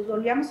y se los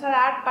volvíamos a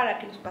dar para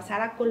que los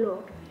pasara a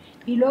color.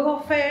 Y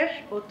luego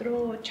Fer,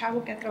 otro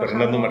chavo que ha trabajado,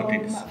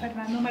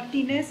 Fernando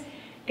Martínez,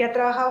 que ha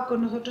trabajado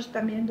con nosotros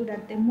también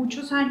durante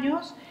muchos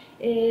años,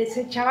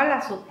 se echaba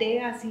las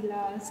azoteas y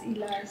las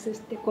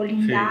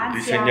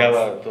colindancias. Sí,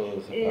 diseñaba todo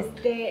eso.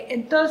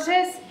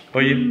 Entonces...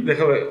 Oye,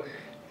 déjame,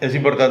 es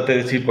importante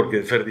decir,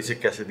 porque Fer dice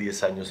que hace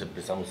 10 años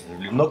empezamos este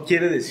libro. No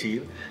quiere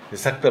decir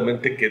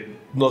exactamente que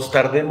nos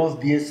tardemos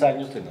 10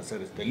 años en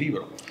hacer este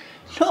libro.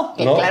 No,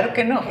 claro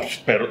que no.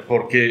 Pero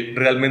porque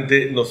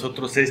realmente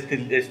nosotros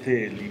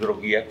este libro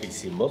guía que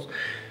hicimos,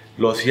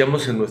 lo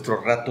hacíamos en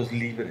nuestros ratos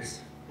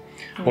libres,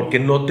 porque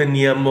no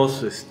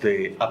teníamos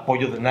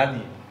apoyo de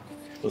nadie.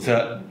 O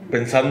sea,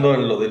 pensando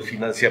en lo del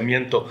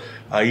financiamiento,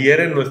 ahí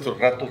eran nuestros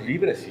ratos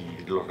libres,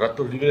 y los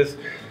ratos libres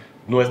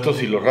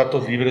nuestros y los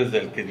ratos libres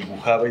del que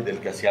dibujaba y del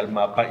que hacía el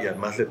mapa, y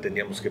además le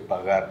teníamos que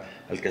pagar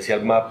al que hacía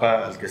el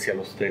mapa, al que hacía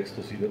los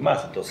textos y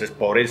demás. Entonces,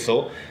 por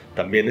eso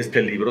también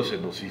este libro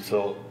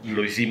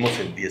lo hicimos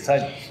en 10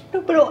 años.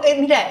 No, pero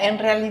mira, en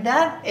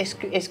realidad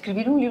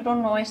escribir un libro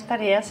no es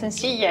tarea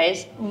sencilla,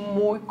 es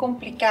muy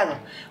complicado.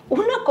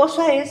 Una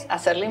cosa es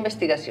hacer la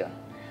investigación,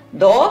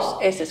 2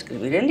 es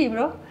escribir el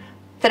libro,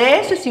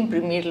 3 es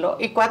imprimirlo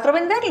y 4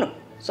 venderlo.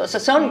 O sea,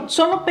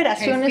 son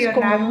operaciones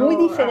como muy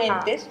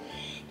diferentes. Ajá.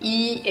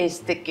 Y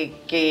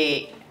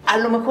que a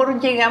lo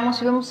mejor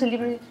llegamos y vemos el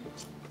libro y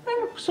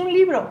bueno, pues un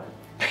libro,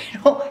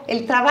 pero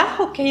el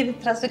trabajo que hay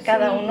detrás de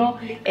cada uno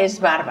es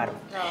bárbaro.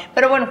 No.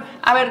 Pero bueno,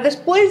 a ver,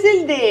 después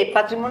del de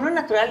Patrimonio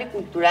Natural y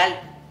Cultural,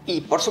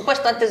 y por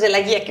supuesto antes de la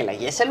guía, que la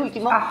guía es el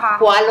último, ajá,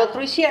 ¿cuál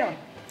otro hicieron?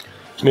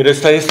 Mira,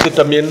 está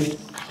también,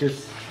 que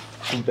es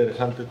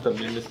interesante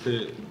también,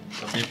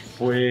 también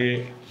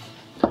fue...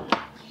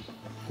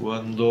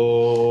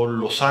 cuando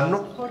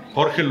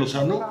Jorge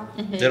Lozano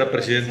era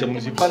presidente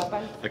municipal.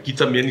 Aquí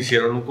también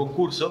hicieron un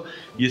concurso,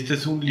 y este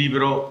es un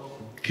libro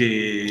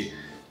que,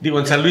 digo,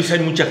 en San Luis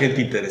hay mucha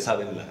gente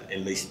interesada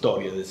en la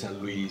historia de San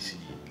Luis,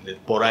 y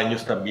por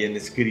años también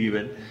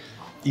escriben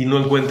y no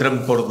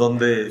encuentran por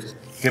dónde,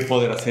 qué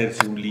poder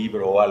hacerse un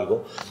libro o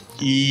algo.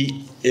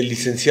 Y el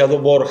licenciado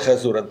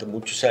Borjas durante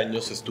muchos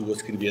años estuvo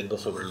escribiendo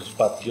sobre los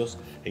patios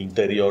e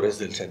interiores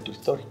del centro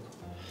histórico.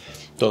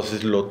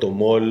 Entonces lo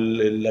tomó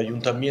el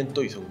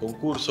ayuntamiento, hizo un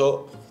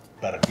concurso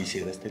para que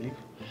hiciera este libro.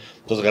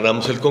 Entonces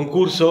ganamos el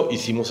concurso,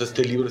 hicimos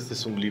este libro. Este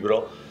es un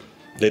libro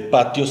de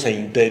patios e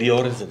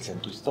interiores del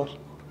centro histórico.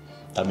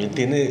 También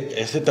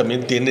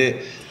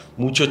tiene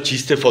mucho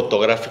chiste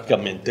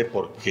fotográficamente,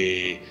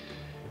 porque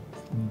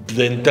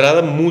de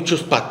entrada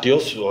muchos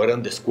patios o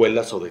eran de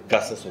escuelas o de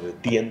casas o de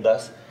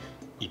tiendas,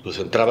 y pues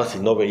entrabas y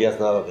no veías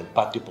nada del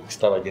patio porque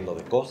estaba lleno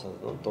de cosas,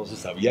 ¿no?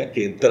 Entonces había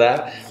que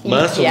entrar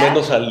más o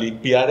menos a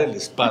limpiar el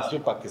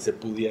espacio para que se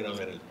pudiera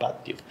ver el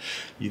patio.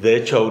 Y de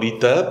hecho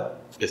ahorita,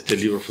 este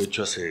libro fue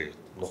hecho hace,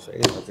 no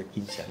sé, hace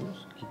 15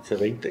 años, 15,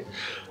 20.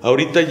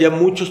 Ahorita ya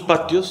muchos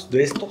patios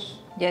de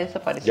estos ya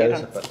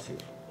desaparecieron.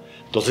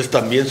 Entonces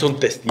también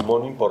son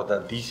testimonio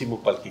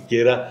importantísimo para el que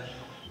quiera,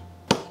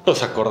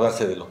 pues,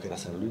 acordarse de lo que era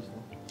San Luis, ¿no?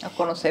 A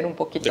conocer un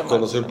poquito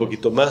más. Un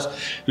poquito más.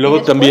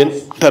 Luego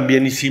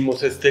también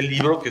hicimos este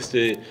libro, que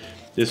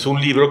es un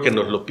libro que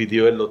nos lo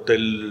pidió el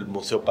Hotel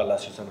Museo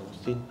Palacio San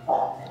Agustín.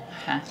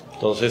 Ajá.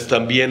 Entonces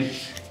también,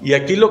 y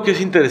aquí lo que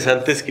es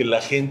interesante es que la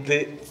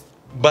gente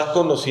va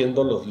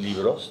conociendo los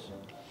libros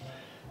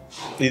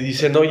y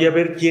dicen, oye, a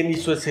ver quién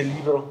hizo ese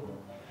libro.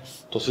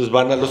 Entonces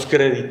van a los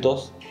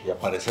créditos y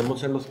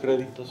aparecemos en los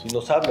créditos y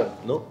nos hablan,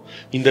 ¿no?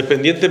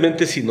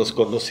 Independientemente si nos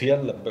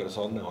conocían la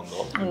persona o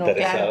no,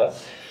 interesada. Claro.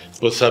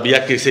 Pues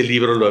sabía que ese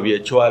libro lo había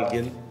hecho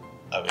alguien,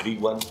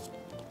 averiguan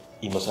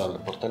y nos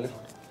hablan por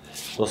teléfono.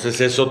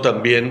 Entonces eso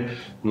también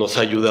nos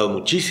ha ayudado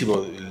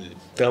muchísimo.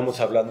 Estábamos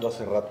hablando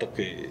hace rato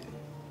que,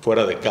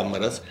 fuera de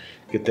cámaras,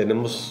 que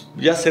tenemos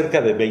ya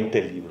cerca de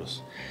 20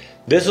 libros.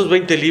 De esos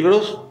 20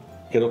 libros,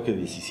 creo que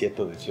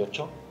 17 o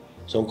 18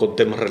 son con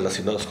temas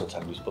relacionados con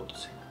San Luis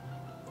Potosí.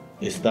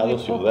 Estado,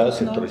 ciudad,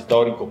 centro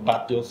histórico,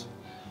 patios,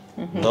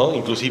 ¿no?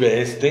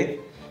 Inclusive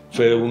este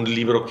fue un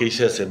libro que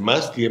hice hace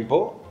más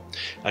tiempo.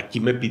 Aquí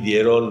me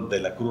pidieron de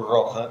la Cruz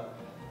Roja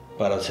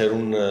para hacer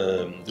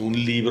un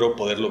libro,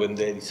 poderlo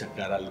vender y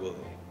sacar algo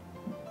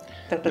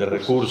de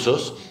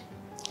recursos.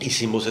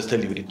 Hicimos este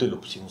librito y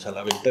lo pusimos a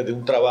la venta de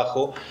un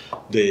trabajo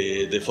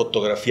de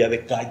fotografía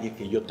de calle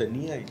que yo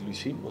tenía y lo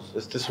hicimos.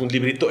 Este es un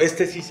librito,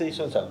 este sí se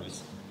hizo en San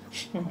Luis,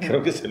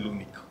 creo que es el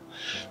único.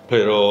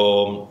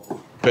 Pero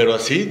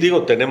así,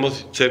 digo,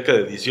 tenemos cerca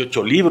de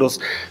 18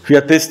 libros.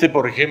 Fíjate, este,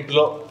 por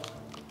ejemplo,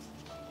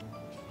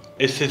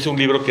 este es un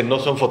libro que no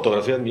son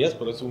fotografías mías,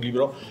 pero es un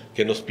libro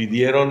que nos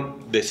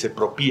pidieron de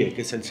CEPROPIE,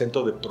 que es el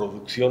Centro de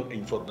Producción e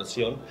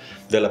Información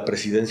de la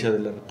Presidencia de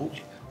la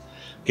República.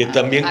 Que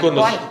también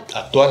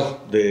actual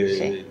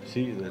de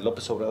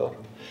López Obrador.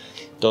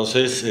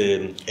 Entonces,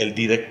 el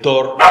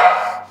director,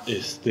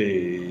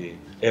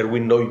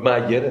 Erwin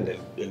Neumayer,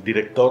 el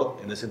director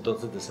en ese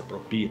entonces de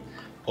CEPROPIE,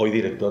 hoy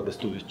director de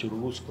Estudios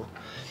Churubusco,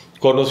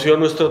 conoció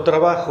nuestro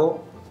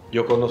trabajo,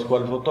 yo conozco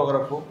al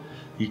fotógrafo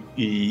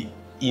y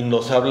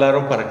nos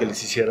hablaron para que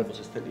les hiciéramos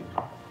este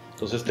libro.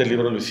 Entonces este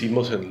libro lo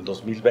hicimos en el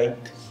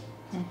 2020.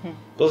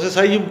 Entonces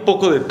hay un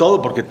poco de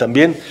todo, porque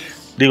también,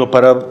 digo,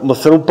 para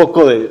mostrar un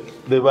poco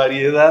de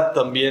variedad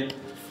también,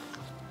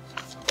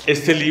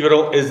 este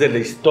libro es de la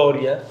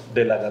historia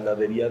de la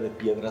ganadería de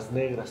Piedras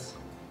Negras,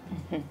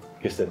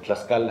 que está en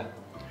Tlaxcala.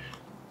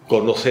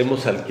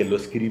 Conocemos al que lo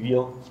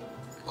escribió,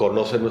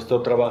 conoce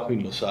nuestro trabajo y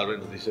nos habla y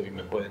nos dice,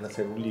 ¿me pueden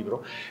hacer un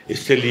libro?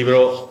 Este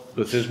libro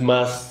pues es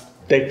más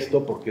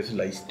texto porque es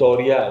la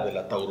historia de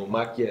la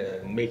tauromaquia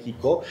en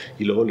México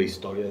y luego la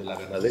historia de la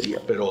ganadería,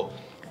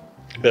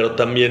 pero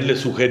también le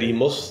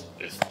sugerimos,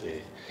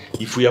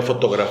 y fui a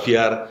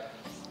fotografiar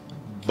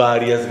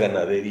varias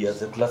ganaderías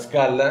de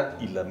Tlaxcala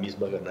y la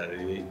misma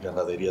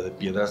ganadería de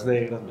Piedras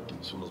Negras,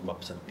 metimos unos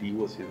mapas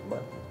antiguos y demás.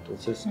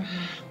 Entonces,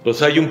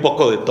 pues hay un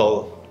poco de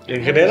todo.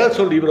 En general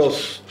son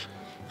libros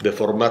de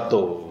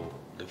formato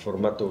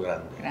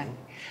grande.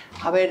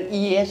 A ver,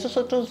 ¿y esos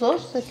otros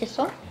dos de qué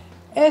son?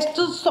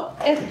 Estos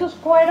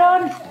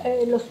fueron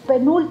los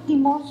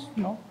penúltimos,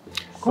 ¿no?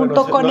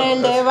 Junto con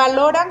el de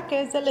Valoran,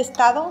 que es del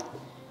Estado,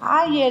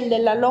 y el de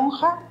La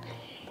Lonja.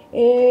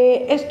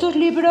 Estos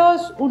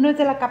libros, uno es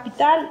de la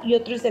capital y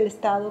otro es del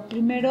Estado.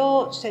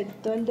 Primero se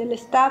editó el del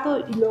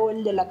Estado y luego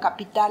el de la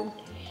capital.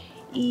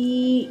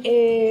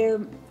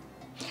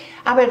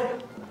 A ver,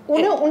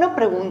 una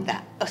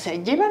pregunta. O sea,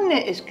 llevan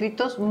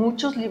escritos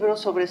muchos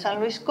libros sobre San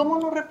Luis. ¿Cómo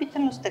no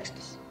repiten los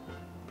textos?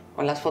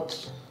 O las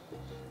fotos.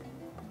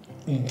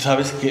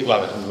 ¿Sabes qué? A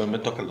ver, me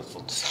tocan las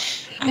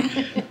fotos.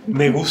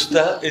 Me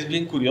gusta, es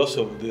bien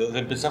curioso.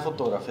 Empecé a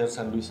fotografiar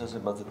San Luis hace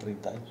más de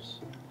 30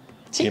 años.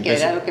 Sí, que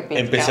era lo que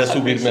empecé a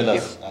subirme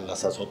a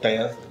las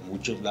azoteas de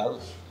muchos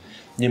lados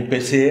y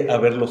empecé a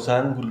ver los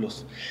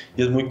ángulos.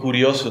 Y es muy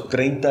curioso,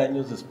 30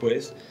 años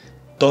después,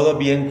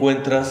 todavía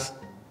encuentras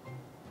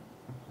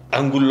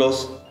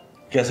ángulos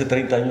que hace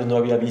 30 años no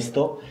había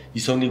visto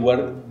y son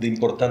igual de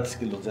importantes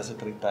que los de hace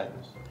 30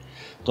 años.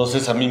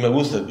 Entonces a mí me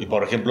gusta. Y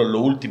por ejemplo, lo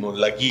último,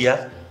 la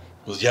guía,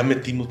 pues ya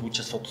metimos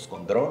muchas fotos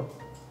con dron.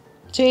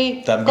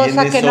 Sí, también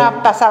cosa que no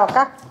ha pasado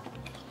acá.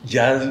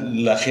 Ya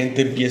la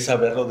gente empieza a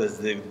verlo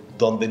desde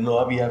donde no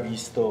había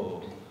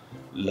visto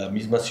la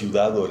misma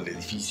ciudad o el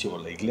edificio o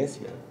la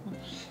iglesia.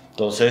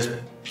 Entonces,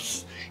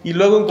 y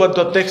luego en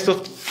cuanto a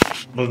textos,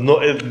 pues no,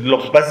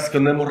 lo que pasa es que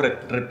no hemos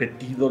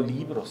repetido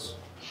libros.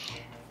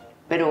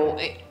 Pero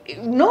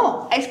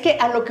no, es que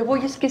a lo que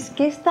voy es que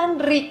es tan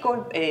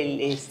rico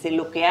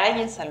lo que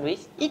hay en San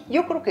Luis, y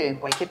yo creo que en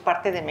cualquier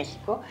parte de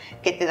México,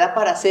 que te da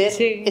para hacer,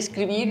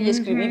 escribir y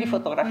escribir y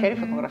fotografiar y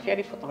fotografiar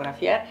y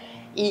fotografiar,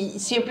 y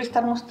siempre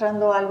estar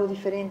mostrando algo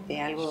diferente,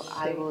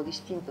 algo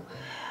distinto.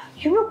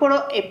 Yo me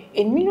acuerdo,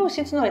 en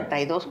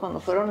 1992,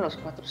 cuando fueron los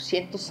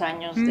 400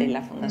 años de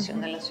la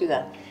fundación de la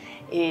ciudad,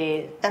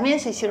 también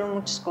se hicieron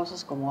muchas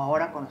cosas como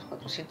ahora con los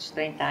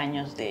 430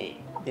 años de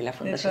la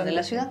fundación de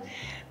la ciudad.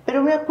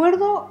 Pero me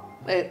acuerdo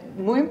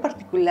muy en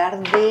particular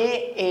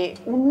de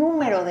un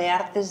número de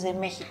Artes de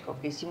México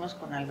que hicimos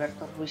con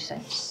Alberto Ruiz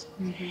Sánchez.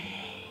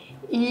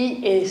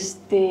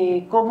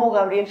 Y como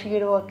Gabriel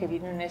Figueroa, que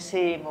vino en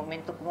ese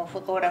momento como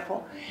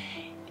fotógrafo,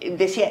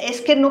 decía,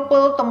 es que no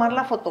puedo tomar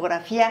la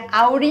fotografía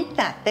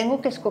ahorita,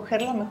 tengo que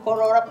escoger la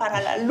mejor hora para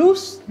la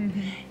luz.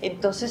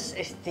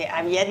 Entonces,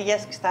 había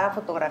días que estaba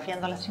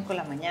fotografiando a las 5 de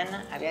la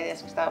mañana, había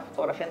días que estaba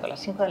fotografiando a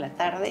las 5 de la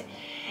tarde,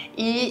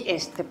 y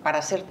para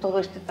hacer todo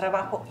este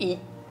trabajo, y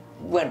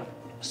bueno,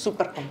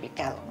 súper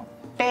complicado, ¿no?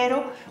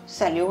 Pero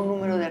salió un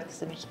número de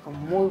Artes de México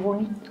muy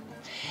bonito.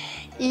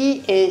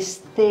 Y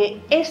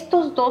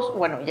estos dos,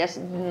 bueno, ya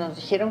nos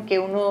dijeron que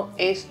uno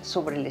es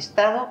sobre el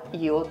Estado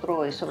y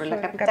otro es sobre la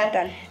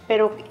capital.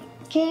 Pero,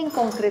 ¿qué en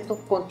concreto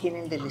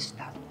contiene el del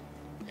Estado?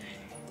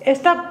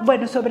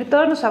 Bueno, sobre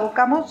todo nos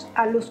abocamos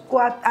a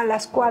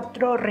las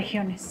 4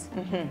 regiones,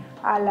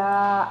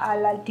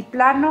 al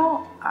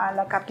altiplano, a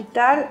la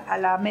capital, a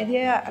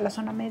la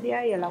zona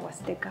media y a la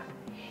Huasteca.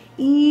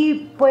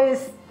 Y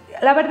pues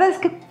la verdad es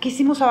que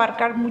quisimos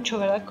abarcar mucho,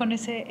 ¿verdad? Con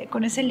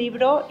ese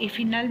libro, y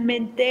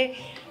finalmente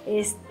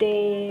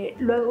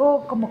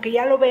luego como que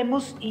ya lo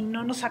vemos y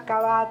no nos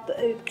acaba,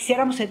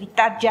 quisiéramos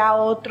editar ya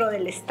otro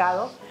del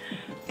estado,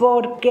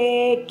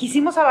 porque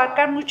quisimos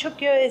abarcar mucho.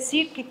 Quiero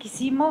decir que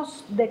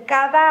quisimos de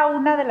cada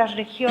una de las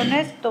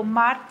regiones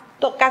tomar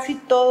casi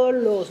todos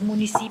los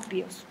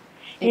municipios.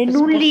 Y en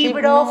pues un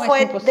libro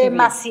fue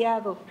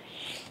demasiado.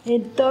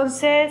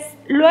 Entonces,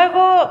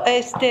 luego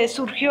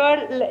surgió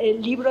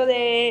el libro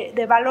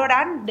de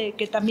Valoran,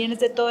 que también es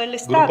de todo el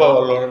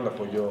estado.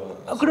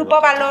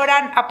 Grupo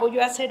Valoran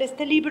apoyó a hacer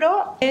este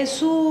libro.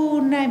 Es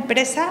una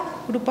empresa,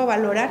 Grupo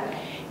Valoran,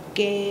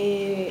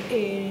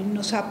 que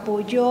nos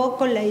apoyó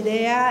con la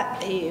idea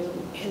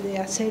de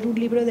hacer un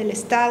libro del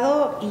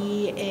estado,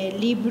 y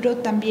el libro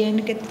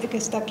también que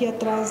está aquí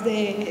atrás,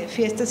 de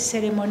fiestas y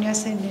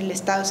ceremonias en el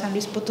estado de San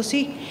Luis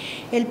Potosí.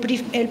 El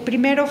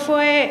primero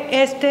fue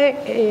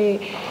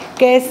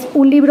que es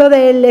un libro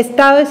del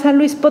estado de San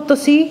Luis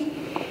Potosí,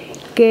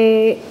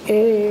 que,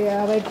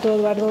 a ver, tú,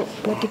 Eduardo,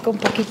 platica un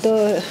poquito.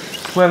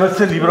 Bueno,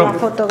 este libro, la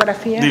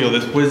fotografía.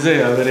 Después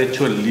de haber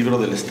hecho el libro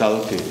del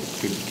estado que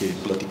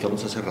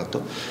platicamos hace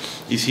rato,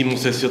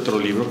 hicimos ese otro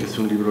libro, que es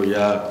un libro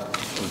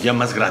ya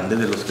más grande,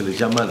 de los que les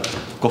llaman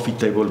Coffee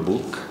Table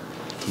Book,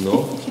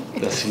 ¿no?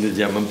 Así les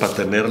llaman, para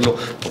tenerlo,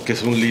 porque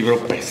es un libro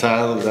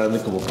pesado,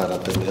 grande, como para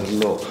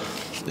tenerlo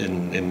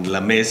en la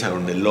mesa o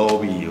en el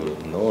lobby,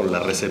 ¿no?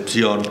 La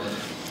recepción,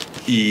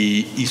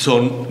 y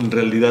en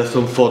realidad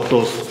son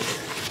fotos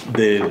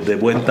de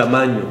buen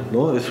tamaño,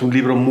 ¿no? Es un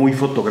libro muy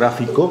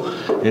fotográfico.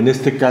 En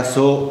este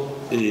caso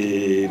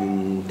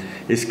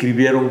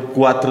escribieron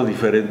 4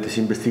 diferentes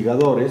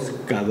investigadores,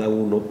 cada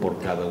uno por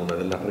cada una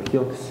de las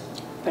regiones.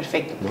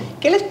 Perfecto. ¿No?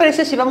 ¿Qué les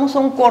parece si vamos a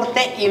un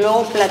corte y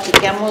luego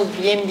platicamos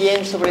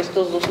bien sobre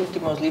estos 2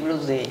 últimos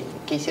libros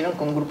que hicieron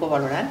con Grupo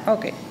Valoran?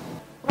 Ok.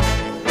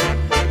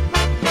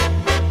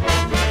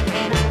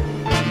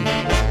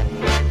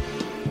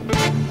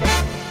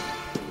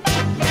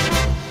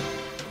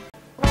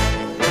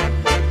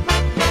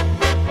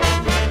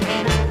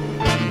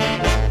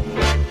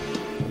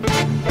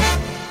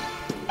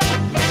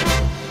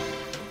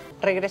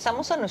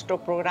 Regresamos a nuestro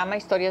programa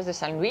Historias de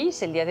San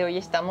Luis. El día de hoy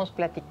estamos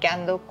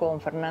platicando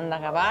con Fernanda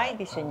Gabay,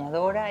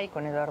 diseñadora, y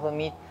con Eduardo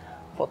Meade,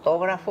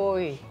 fotógrafo,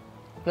 y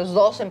los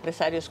 2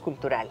 empresarios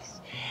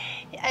culturales.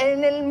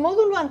 En el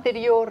módulo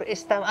anterior,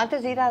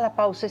 antes de ir a la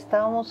pausa,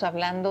 estábamos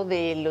hablando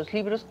de los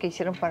libros que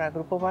hicieron para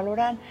Grupo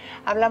Valoran.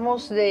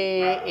 Hablamos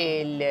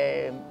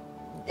de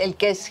el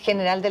que es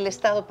general del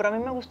estado, pero a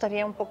mí me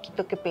gustaría un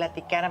poquito que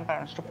platicaran para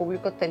nuestro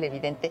público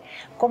televidente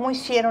cómo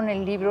hicieron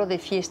el libro de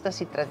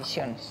fiestas y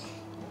tradiciones.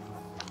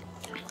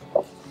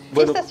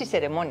 Fiestas y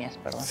ceremonias,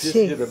 perdón.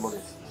 Fiestas y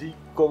ceremonias. Sí,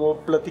 como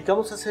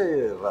platicamos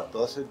hace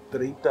rato, hace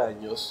 30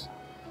 años,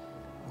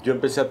 yo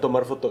empecé a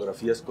tomar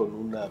fotografías con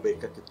una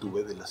beca que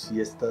tuve de las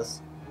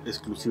fiestas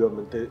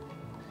exclusivamente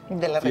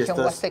de la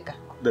región huasteca.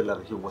 De la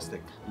región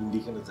huasteca,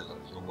 indígenas de la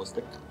región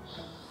huasteca.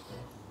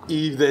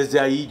 Y desde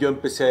ahí yo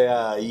empecé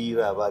a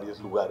ir a varios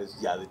lugares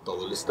ya de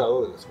todo el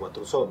estado, de las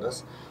 4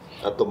 zonas,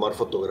 a tomar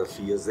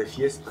fotografías de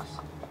fiestas.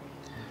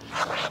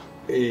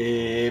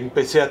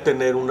 Empecé a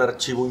tener un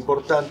archivo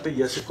importante,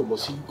 y hace como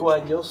 5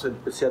 años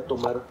empecé a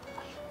tomar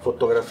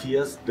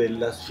fotografías de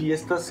las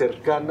fiestas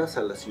cercanas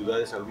a la ciudad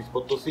de San Luis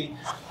Potosí,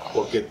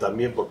 porque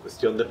también por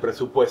cuestión de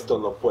presupuesto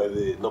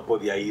no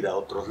podía ir a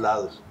otros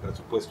lados,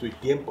 presupuesto y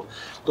tiempo.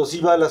 Entonces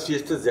iba a las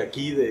fiestas de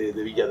aquí, de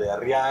Villa de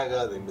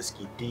Arriaga, de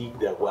Mezquitic,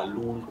 de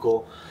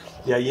Agualulco,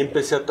 y ahí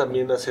empecé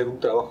también a hacer un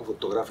trabajo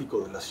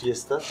fotográfico de las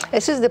fiestas.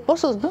 Ese es de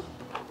Pozos, ¿no?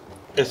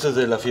 Esa es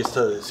de la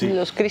fiesta de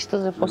los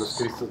Cristos de Pozos. Los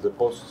Cristos de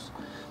Pozos.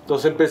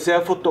 Entonces empecé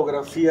a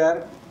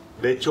fotografiar,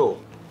 de hecho,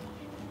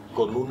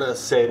 con una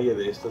serie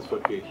de estas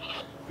fue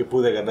que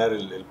pude ganar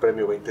el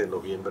premio 20 de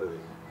noviembre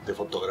de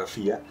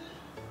fotografía,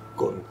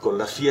 con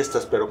las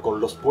fiestas, pero con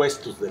los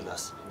puestos de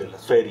las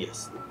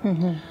ferias.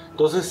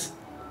 Entonces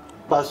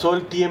pasó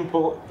el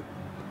tiempo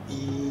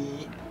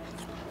y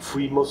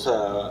fuimos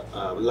a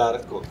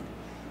hablar con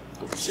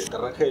Vicente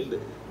Rangel, de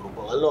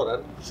Grupo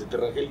Valoran. Vicente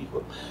Rangel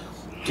dijo,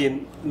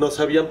 quien nos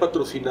habían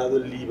patrocinado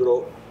el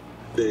libro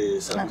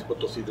de San Luis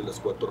Potosí, de las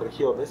 4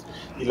 regiones,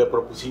 y le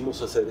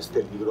propusimos hacer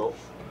este libro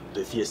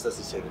de fiestas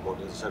y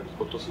ceremonias de San Luis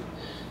Potosí.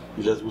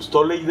 Y les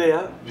gustó la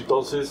idea,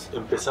 entonces yo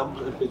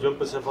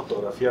empecé a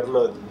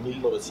fotografiarlo en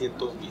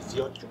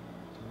 1918.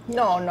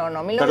 No,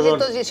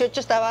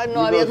 1918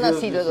 no habías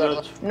nacido,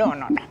 Eduardo. No.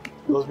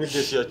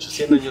 2018,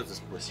 100 años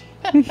después.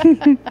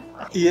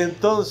 Y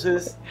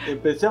entonces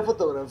empecé a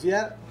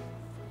fotografiar.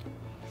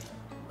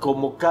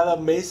 Como cada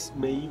mes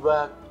me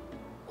iba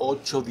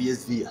 8 o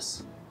 10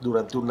 días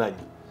durante un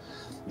año.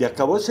 Y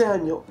acabó ese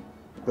año,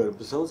 pero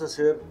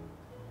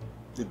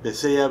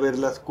empecé a ver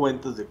las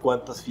cuentas de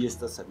cuántas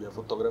fiestas había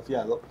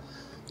fotografiado,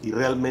 y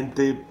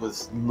realmente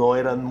pues no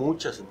eran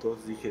muchas,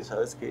 entonces dije,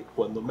 ¿sabes qué?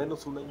 Cuando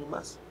menos un año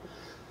más.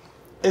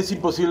 Es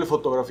imposible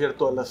fotografiar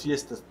todas las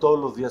fiestas, todos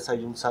los días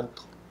hay un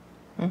santo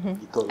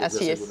y todos los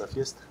días hay una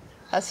fiesta.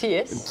 Así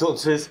es.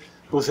 Entonces,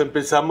 pues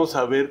empezamos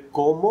a ver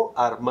cómo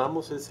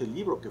armamos ese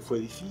libro, que fue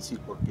difícil,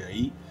 porque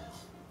ahí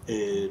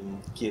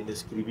quien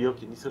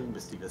hizo la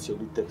investigación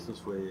y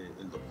textos fue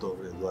el doctor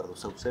Eduardo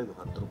Saucedo,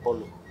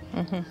 antropólogo.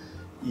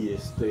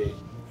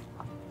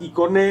 Y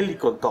con él y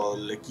con todo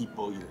el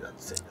equipo, y el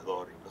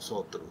diseñador y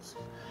nosotros.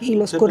 Y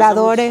los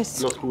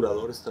curadores. Los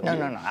curadores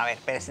también. No, a ver,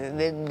 espérese,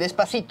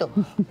 despacito.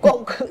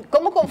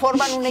 ¿Cómo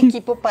conforman un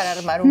equipo para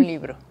armar un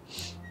libro?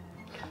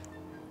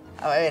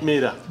 A ver,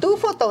 mira, tú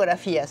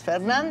fotografías,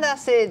 Fernanda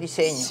hace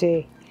diseño.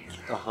 Sí.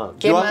 Ajá.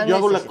 Yo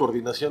hago la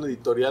coordinación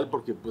editorial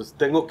porque pues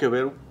tengo que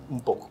ver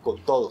un poco con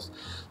todos.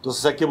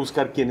 Entonces hay que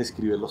buscar quién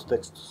escribe los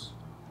textos,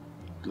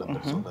 la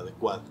persona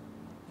adecuada.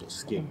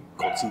 Entonces quien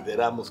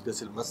consideramos que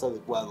es el más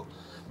adecuado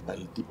para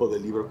el tipo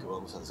de libro que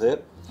vamos a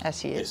hacer,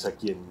 así es a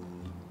quien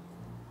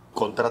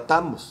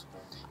contratamos.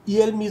 Y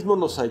él mismo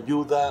nos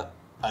ayuda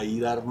a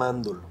ir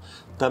armándolo.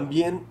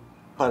 También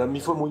para mí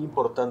fue muy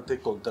importante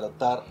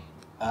contratar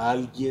a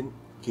alguien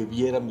que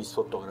viera mis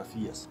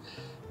fotografías.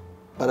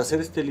 Para hacer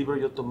este libro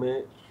yo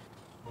tomé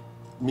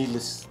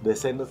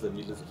decenas de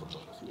miles de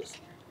fotografías,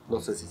 no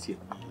sé si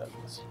 100,000, algo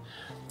así.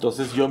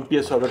 Entonces yo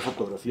empiezo a ver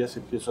fotografías,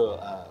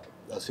 empiezo a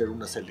hacer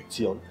una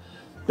selección,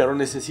 pero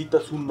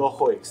necesitas un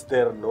ojo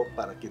externo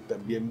para que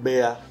también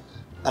vea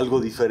algo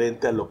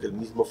diferente a lo que el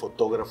mismo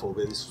fotógrafo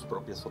ve de sus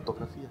propias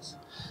fotografías.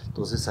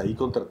 Entonces ahí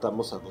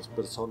contratamos a 2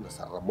 personas,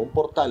 a Ramón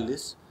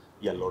Portales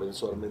y a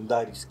Lorenzo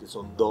Armendáriz, que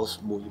son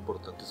 2 muy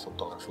importantes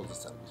fotógrafos de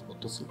San Luis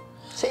Potosí.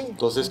 Sí.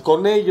 Entonces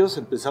con ellos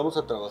empezamos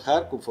a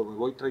trabajar, conforme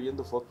voy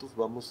trayendo fotos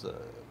vamos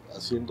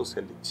haciendo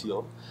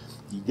selección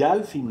y ya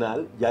al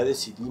final ya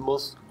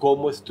decidimos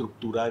cómo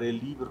estructurar el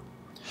libro.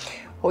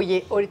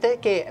 Oye, ahorita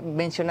que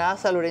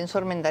mencionabas a Lorenzo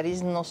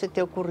Armendáriz, ¿no se te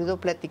ha ocurrido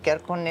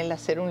platicar con él,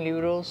 hacer un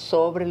libro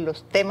sobre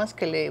los temas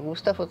que le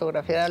gusta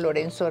fotografiar a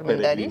Lorenzo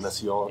Armendáriz?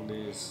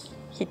 Peregrinaciones.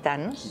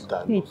 ¿Gitanos?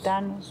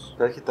 Gitanos.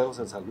 ¿Hay gitanos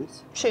en San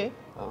Luis? Sí.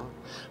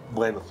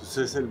 Bueno, pues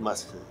es el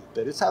más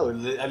interesado.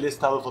 Él ha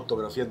estado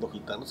fotografiando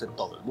gitanos en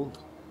todo el mundo.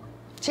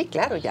 Sí,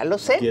 claro, ya lo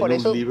sé.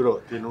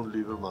 Tiene un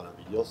libro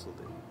maravilloso.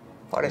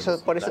 Por eso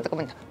te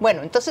comento.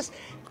 Bueno, entonces,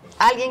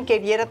 alguien que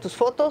viera tus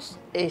fotos,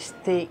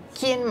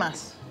 ¿quién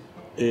más?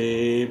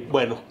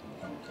 Bueno,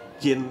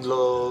 ¿quién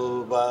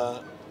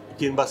va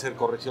a hacer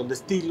corrección de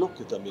estilo?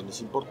 Que también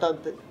es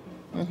importante.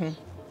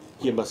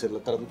 ¿Quién va a hacer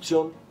la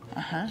traducción?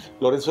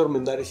 Lorenzo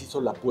Armendáriz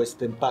hizo la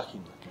puesta en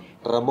página.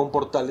 Ramón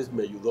Portales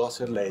me ayudó a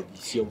hacer la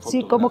edición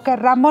fotográfica. Sí, como que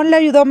Ramón le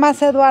ayudó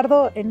más a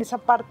Eduardo en esa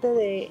parte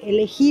de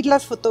elegir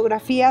las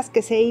fotografías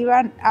que se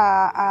iban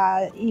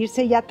a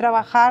irse ya a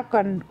trabajar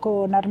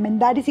con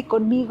Armendáriz y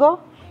conmigo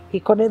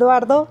y con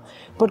Eduardo,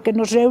 porque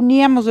nos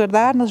reuníamos,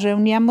 ¿verdad? Nos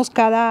reuníamos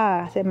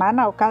cada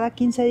semana o cada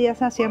 15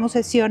 días, hacíamos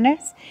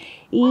sesiones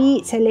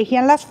y se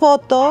elegían las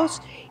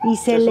fotos y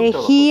se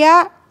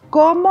elegía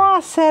cómo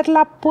hacer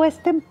la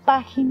puesta en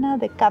página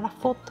de cada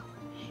foto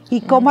y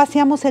cómo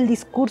hacíamos el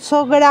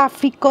discurso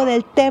gráfico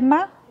del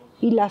tema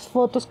y las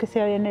fotos que se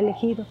habían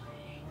elegido.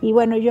 Y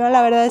bueno, yo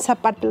la verdad esa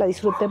parte la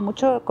disfruté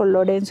mucho con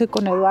Lorenzo y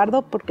con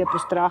Eduardo porque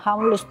pues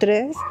trabajamos los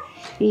 3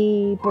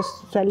 y pues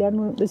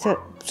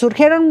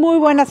surgieron muy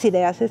buenas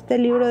ideas. Este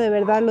libro de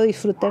verdad lo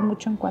disfruté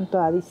mucho en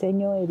cuanto a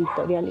diseño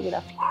editorial y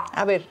gráfico.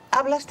 A ver,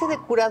 hablaste de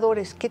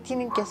curadores. ¿Qué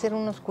tienen que hacer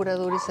unos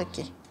curadores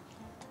aquí?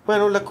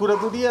 Bueno, la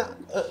curaduría...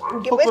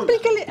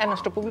 Explícale a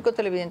nuestro público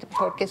televidente, por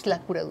favor, ¿qué es la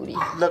curaduría?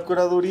 La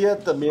curaduría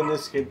también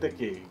es gente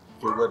que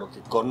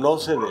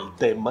conoce del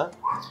tema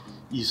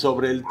y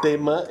sobre el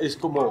tema es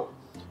como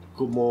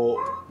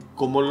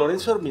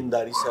Lorenzo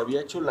Armendáriz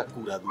había hecho la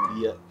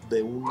curaduría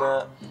de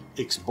una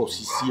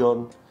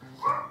exposición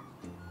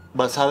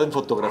basada en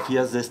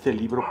fotografías de este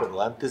libro,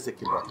 pero antes de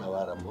que lo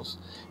acabáramos,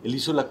 él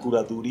hizo la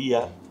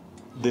curaduría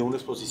de una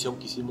exposición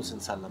que hicimos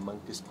en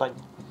Salamanca, España.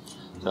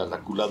 O sea,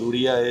 la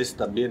curaduría es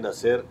también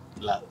hacer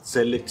la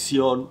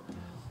selección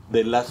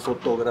de las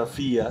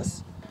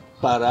fotografías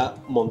para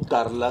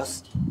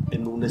montarlas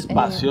en un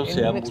espacio,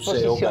 sea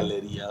museo,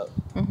 galería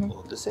o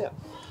donde sea.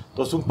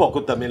 Entonces un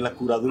poco también la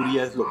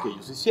curaduría es lo que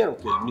ellos hicieron,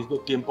 que al mismo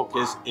tiempo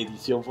que es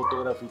edición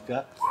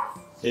fotográfica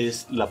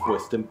es la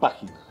puesta en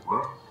página,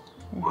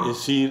 ¿no? Es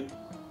decir,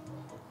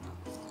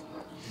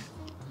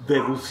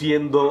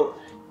 deduciendo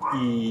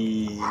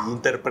y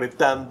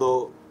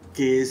interpretando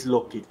qué es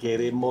lo que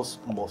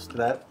queremos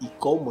mostrar y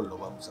cómo lo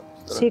vamos a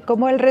mostrar. Sí,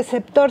 como el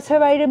receptor se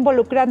va a ir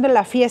involucrando en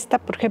la fiesta,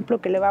 por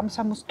ejemplo, que le vamos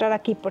a mostrar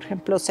aquí, por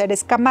ejemplo, ser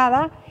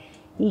escamada,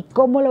 y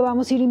cómo lo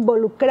vamos a ir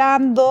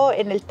involucrando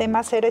en el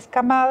tema ser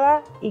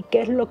escamada y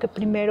qué es lo que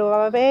primero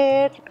va a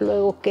ver,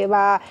 luego qué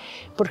va,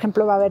 por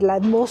ejemplo, va a ver la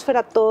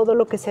atmósfera, todo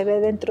lo que se ve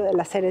dentro de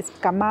la ser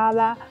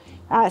escamada.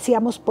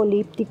 Hacíamos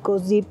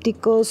polípticos,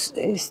 dípticos,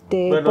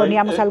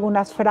 poníamos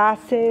algunas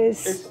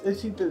frases.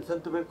 Es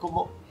interesante ver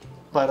cómo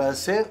para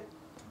hacer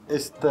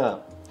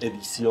esta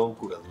edición,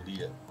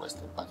 curaduría,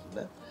 puesta en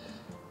página,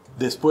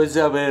 después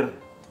de haber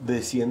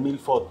de 100,000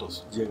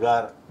 fotos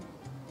llegar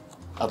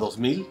a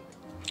 2,000,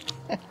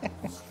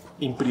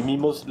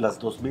 imprimimos las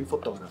 2,000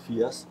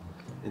 fotografías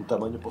en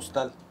tamaño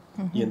postal.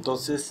 Y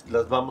entonces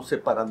las vamos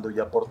separando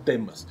ya por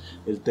temas.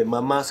 El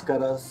tema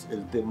máscaras,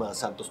 el tema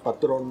santos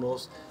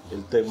patronos,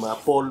 el tema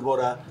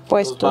pólvora.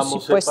 Puestos los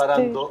vamos y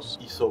separando puestos.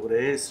 y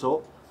sobre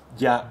eso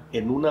ya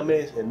en una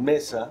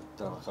mesa,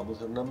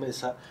 trabajamos en una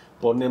mesa,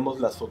 ponemos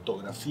las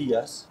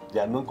fotografías,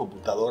 ya no en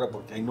computadora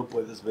porque ahí no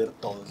puedes ver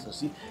todas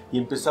así, y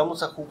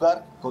empezamos a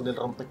jugar con el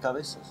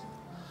rompecabezas.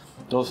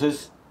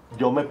 Entonces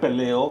yo me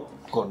peleo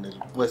con el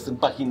puesto en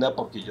página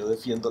porque yo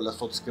defiendo las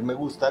fotos que me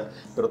gustan,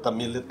 pero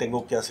también le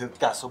tengo que hacer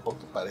caso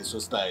porque para eso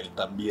está él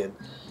también,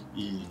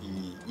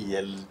 y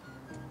él,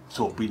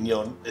 su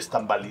opinión es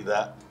tan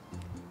válida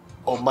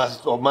o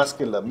más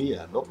que la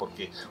mía, ¿no?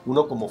 Porque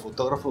uno como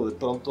fotógrafo de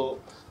pronto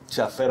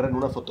se aferra en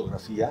una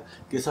fotografía,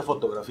 que esa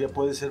fotografía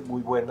puede ser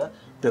muy buena,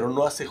 pero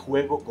no hace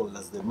juego con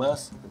las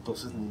demás.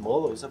 Entonces, ni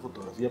modo, esa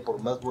fotografía,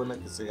 por más buena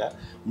que sea,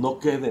 no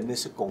queda en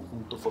ese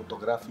conjunto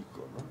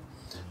fotográfico,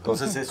 ¿no?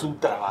 Entonces, es un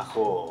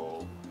trabajo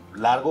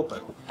largo,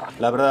 pero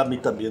la verdad a mí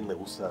también me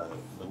gusta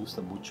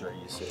mucho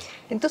ahí ese.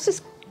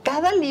 Entonces,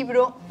 cada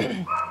libro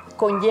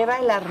conlleva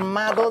el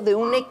armado de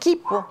un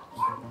equipo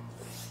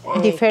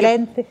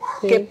diferente.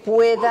 que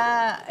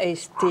pueda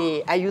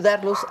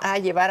ayudarlos a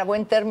llevar a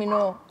buen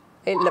término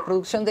la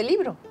producción del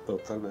libro.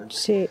 Totalmente.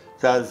 Sí. O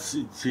sea,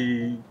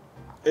 si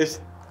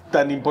es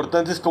tan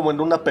importante, es como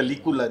en una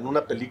película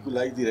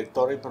hay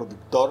director, hay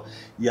productor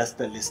y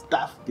hasta el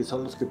staff, que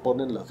son los que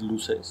ponen las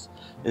luces,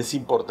 es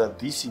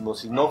importantísimo.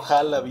 Si no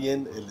jala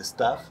bien el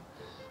staff,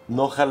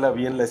 no jala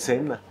bien la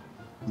escena,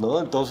 ¿no?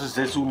 Entonces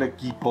es un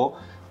equipo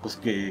pues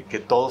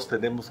que todos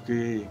tenemos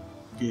que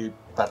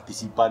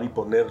participar y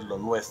poner lo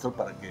nuestro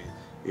para que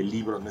el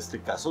libro en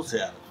este caso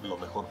sea lo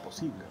mejor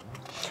posible, ¿no?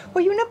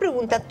 Oye, una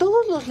pregunta,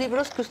 ¿todos los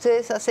libros que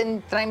ustedes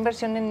hacen traen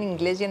versión en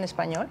inglés y en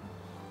español?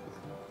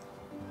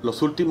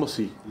 Los últimos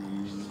sí,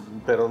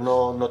 pero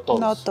no todos.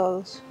 No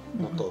todos.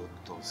 No todos,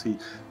 sí.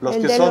 Los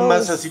El que de son los-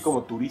 más así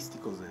como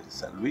turísticos de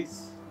San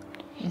Luis,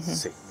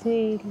 sí.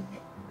 Sí.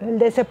 El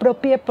de Se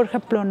Propie, por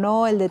ejemplo,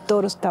 no. El de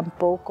Toros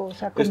tampoco. O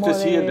sea, como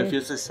El de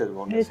Fiestas y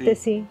Ceremonias,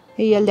 sí.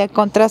 Y el de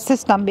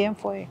Contrastes también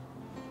fue.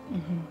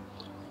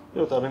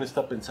 Pero también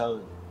está pensado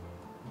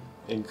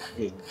en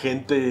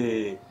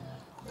gente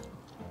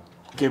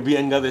que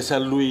venga de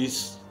San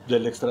Luis,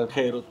 del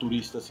extranjero,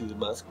 turistas y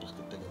demás, pues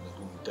que tengan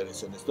algún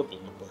interés en esto, pues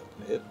lo pueden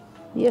leer.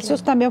 Y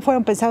esos también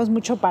fueron pensados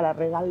mucho para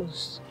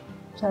regalos.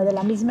 O sea, de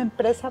la misma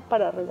empresa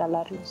para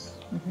regalarlos.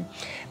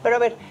 Pero a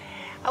ver,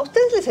 a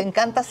ustedes les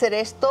encanta hacer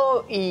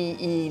esto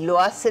y lo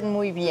hacen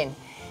muy bien.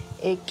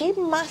 ¿Qué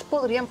más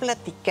podrían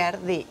platicar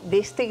de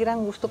este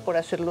gran gusto por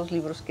hacer los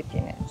libros que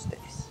tienen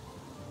ustedes?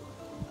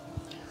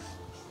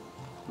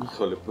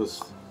 Híjole,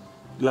 pues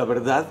la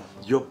verdad,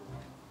 yo,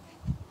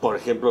 por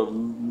ejemplo,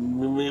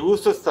 mi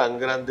gusto es tan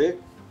grande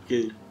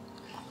que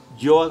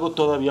yo hago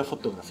todavía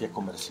fotografía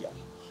comercial,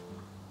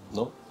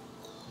 ¿no?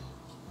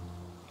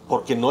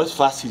 Porque no es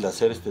fácil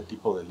hacer este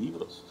tipo de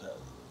libros. O sea,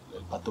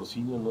 el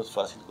patrocinio no es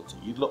fácil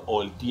conseguirlo,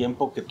 o el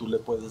tiempo que tú le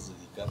puedes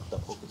dedicar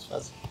tampoco es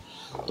fácil.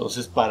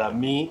 Entonces, para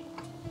mí,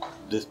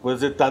 después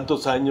de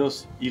tantos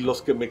años y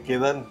los que me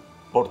quedan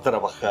por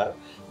trabajar,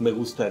 me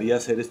gustaría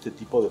hacer este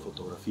tipo de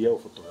fotografía o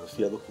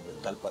fotografía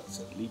documental para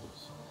hacer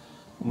libros,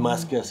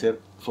 más que hacer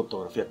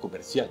fotografía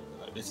comercial.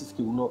 Hay veces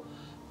que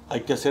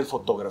hay que hacer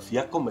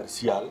fotografía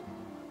comercial,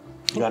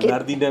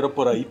 ganar dinero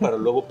por ahí para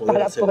luego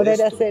poder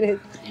hacer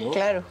esto, ¿no?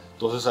 Claro.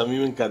 Entonces a mí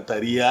me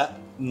encantaría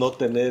no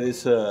tener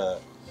esa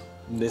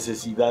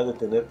necesidad de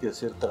tener que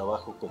hacer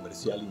trabajo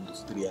comercial,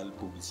 industrial,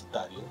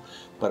 publicitario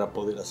para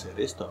poder hacer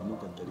esto. A mí me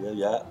encantaría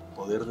ya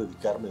poder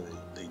dedicarme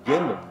de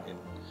lleno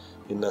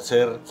en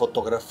hacer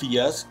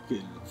fotografías que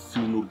el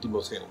fin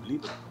último sea un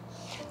libro.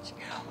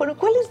 Bueno,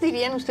 ¿cuáles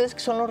dirían ustedes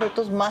que son los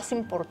retos más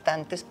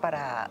importantes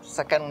para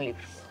sacar un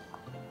libro?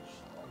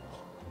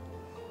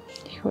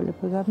 Híjole,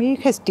 pues a mí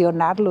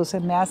gestionarlo se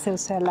me hace, o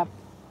sea,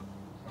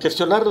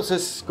 Gestionarlos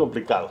es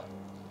complicado,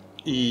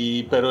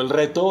 pero el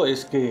reto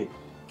es que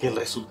el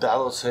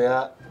resultado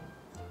sea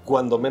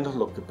cuando menos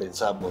lo que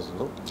pensamos,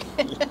 ¿no?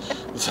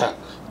 O sea,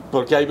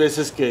 porque hay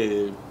veces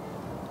que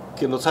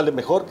nos sale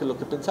mejor que lo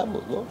que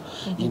pensamos, ¿no?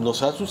 Y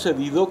nos ha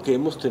sucedido que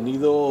hemos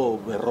tenido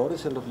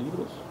errores en los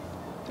libros.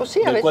 Pues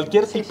sí, a de veces,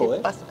 cualquier sí, tipo,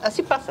 sí, pasa.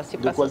 Así pasa.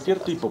 De cualquier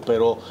tipo,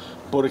 pero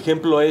por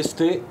ejemplo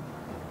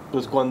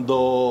pues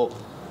cuando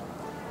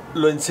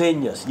lo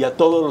enseñas y a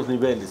todos los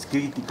niveles,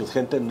 críticos,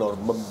 gente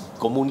normal,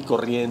 común y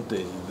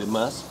corriente y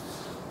demás,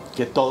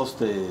 que todos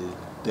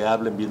te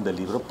hablen bien del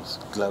libro, pues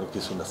claro que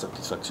es una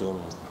satisfacción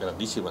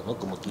grandísima, ¿no?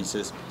 Como tú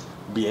dices,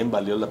 bien,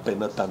 valió la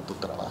pena tanto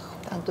trabajo.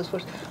 Tanto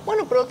esfuerzo.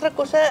 Bueno, pero otra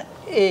cosa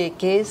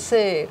que es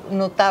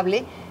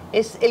notable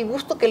es el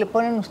gusto que le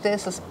ponen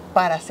ustedes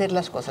para hacer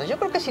las cosas. Yo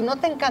creo que si no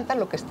te encanta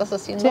lo que estás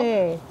haciendo,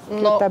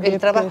 el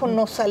trabajo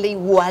no sale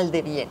igual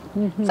de bien.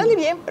 Sale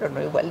bien, pero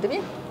no igual de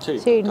bien.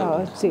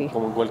 Sí,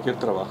 como en cualquier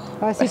trabajo.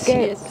 Así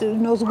que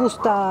nos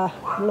gusta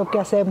lo que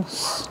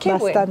hacemos. Qué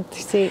bastante,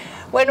 bueno. sí.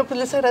 Bueno, pues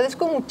les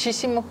agradezco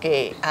muchísimo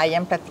que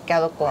hayan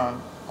platicado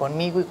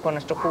conmigo y con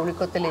nuestro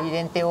público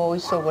televidente hoy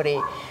sobre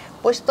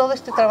pues todo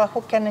este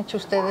trabajo que han hecho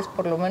ustedes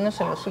por lo menos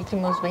en los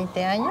últimos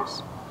 20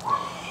 años.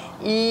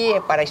 Y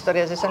para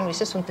Historias de San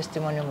Luis es un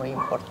testimonio muy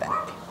importante.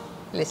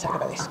 Les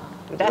agradezco.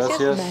 Gracias.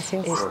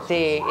 Gracias.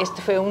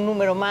 Este fue un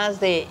número más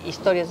de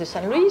Historias de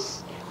San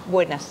Luis.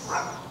 Buenas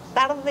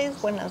tardes,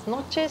 buenas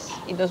noches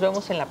y nos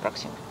vemos en la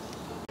próxima.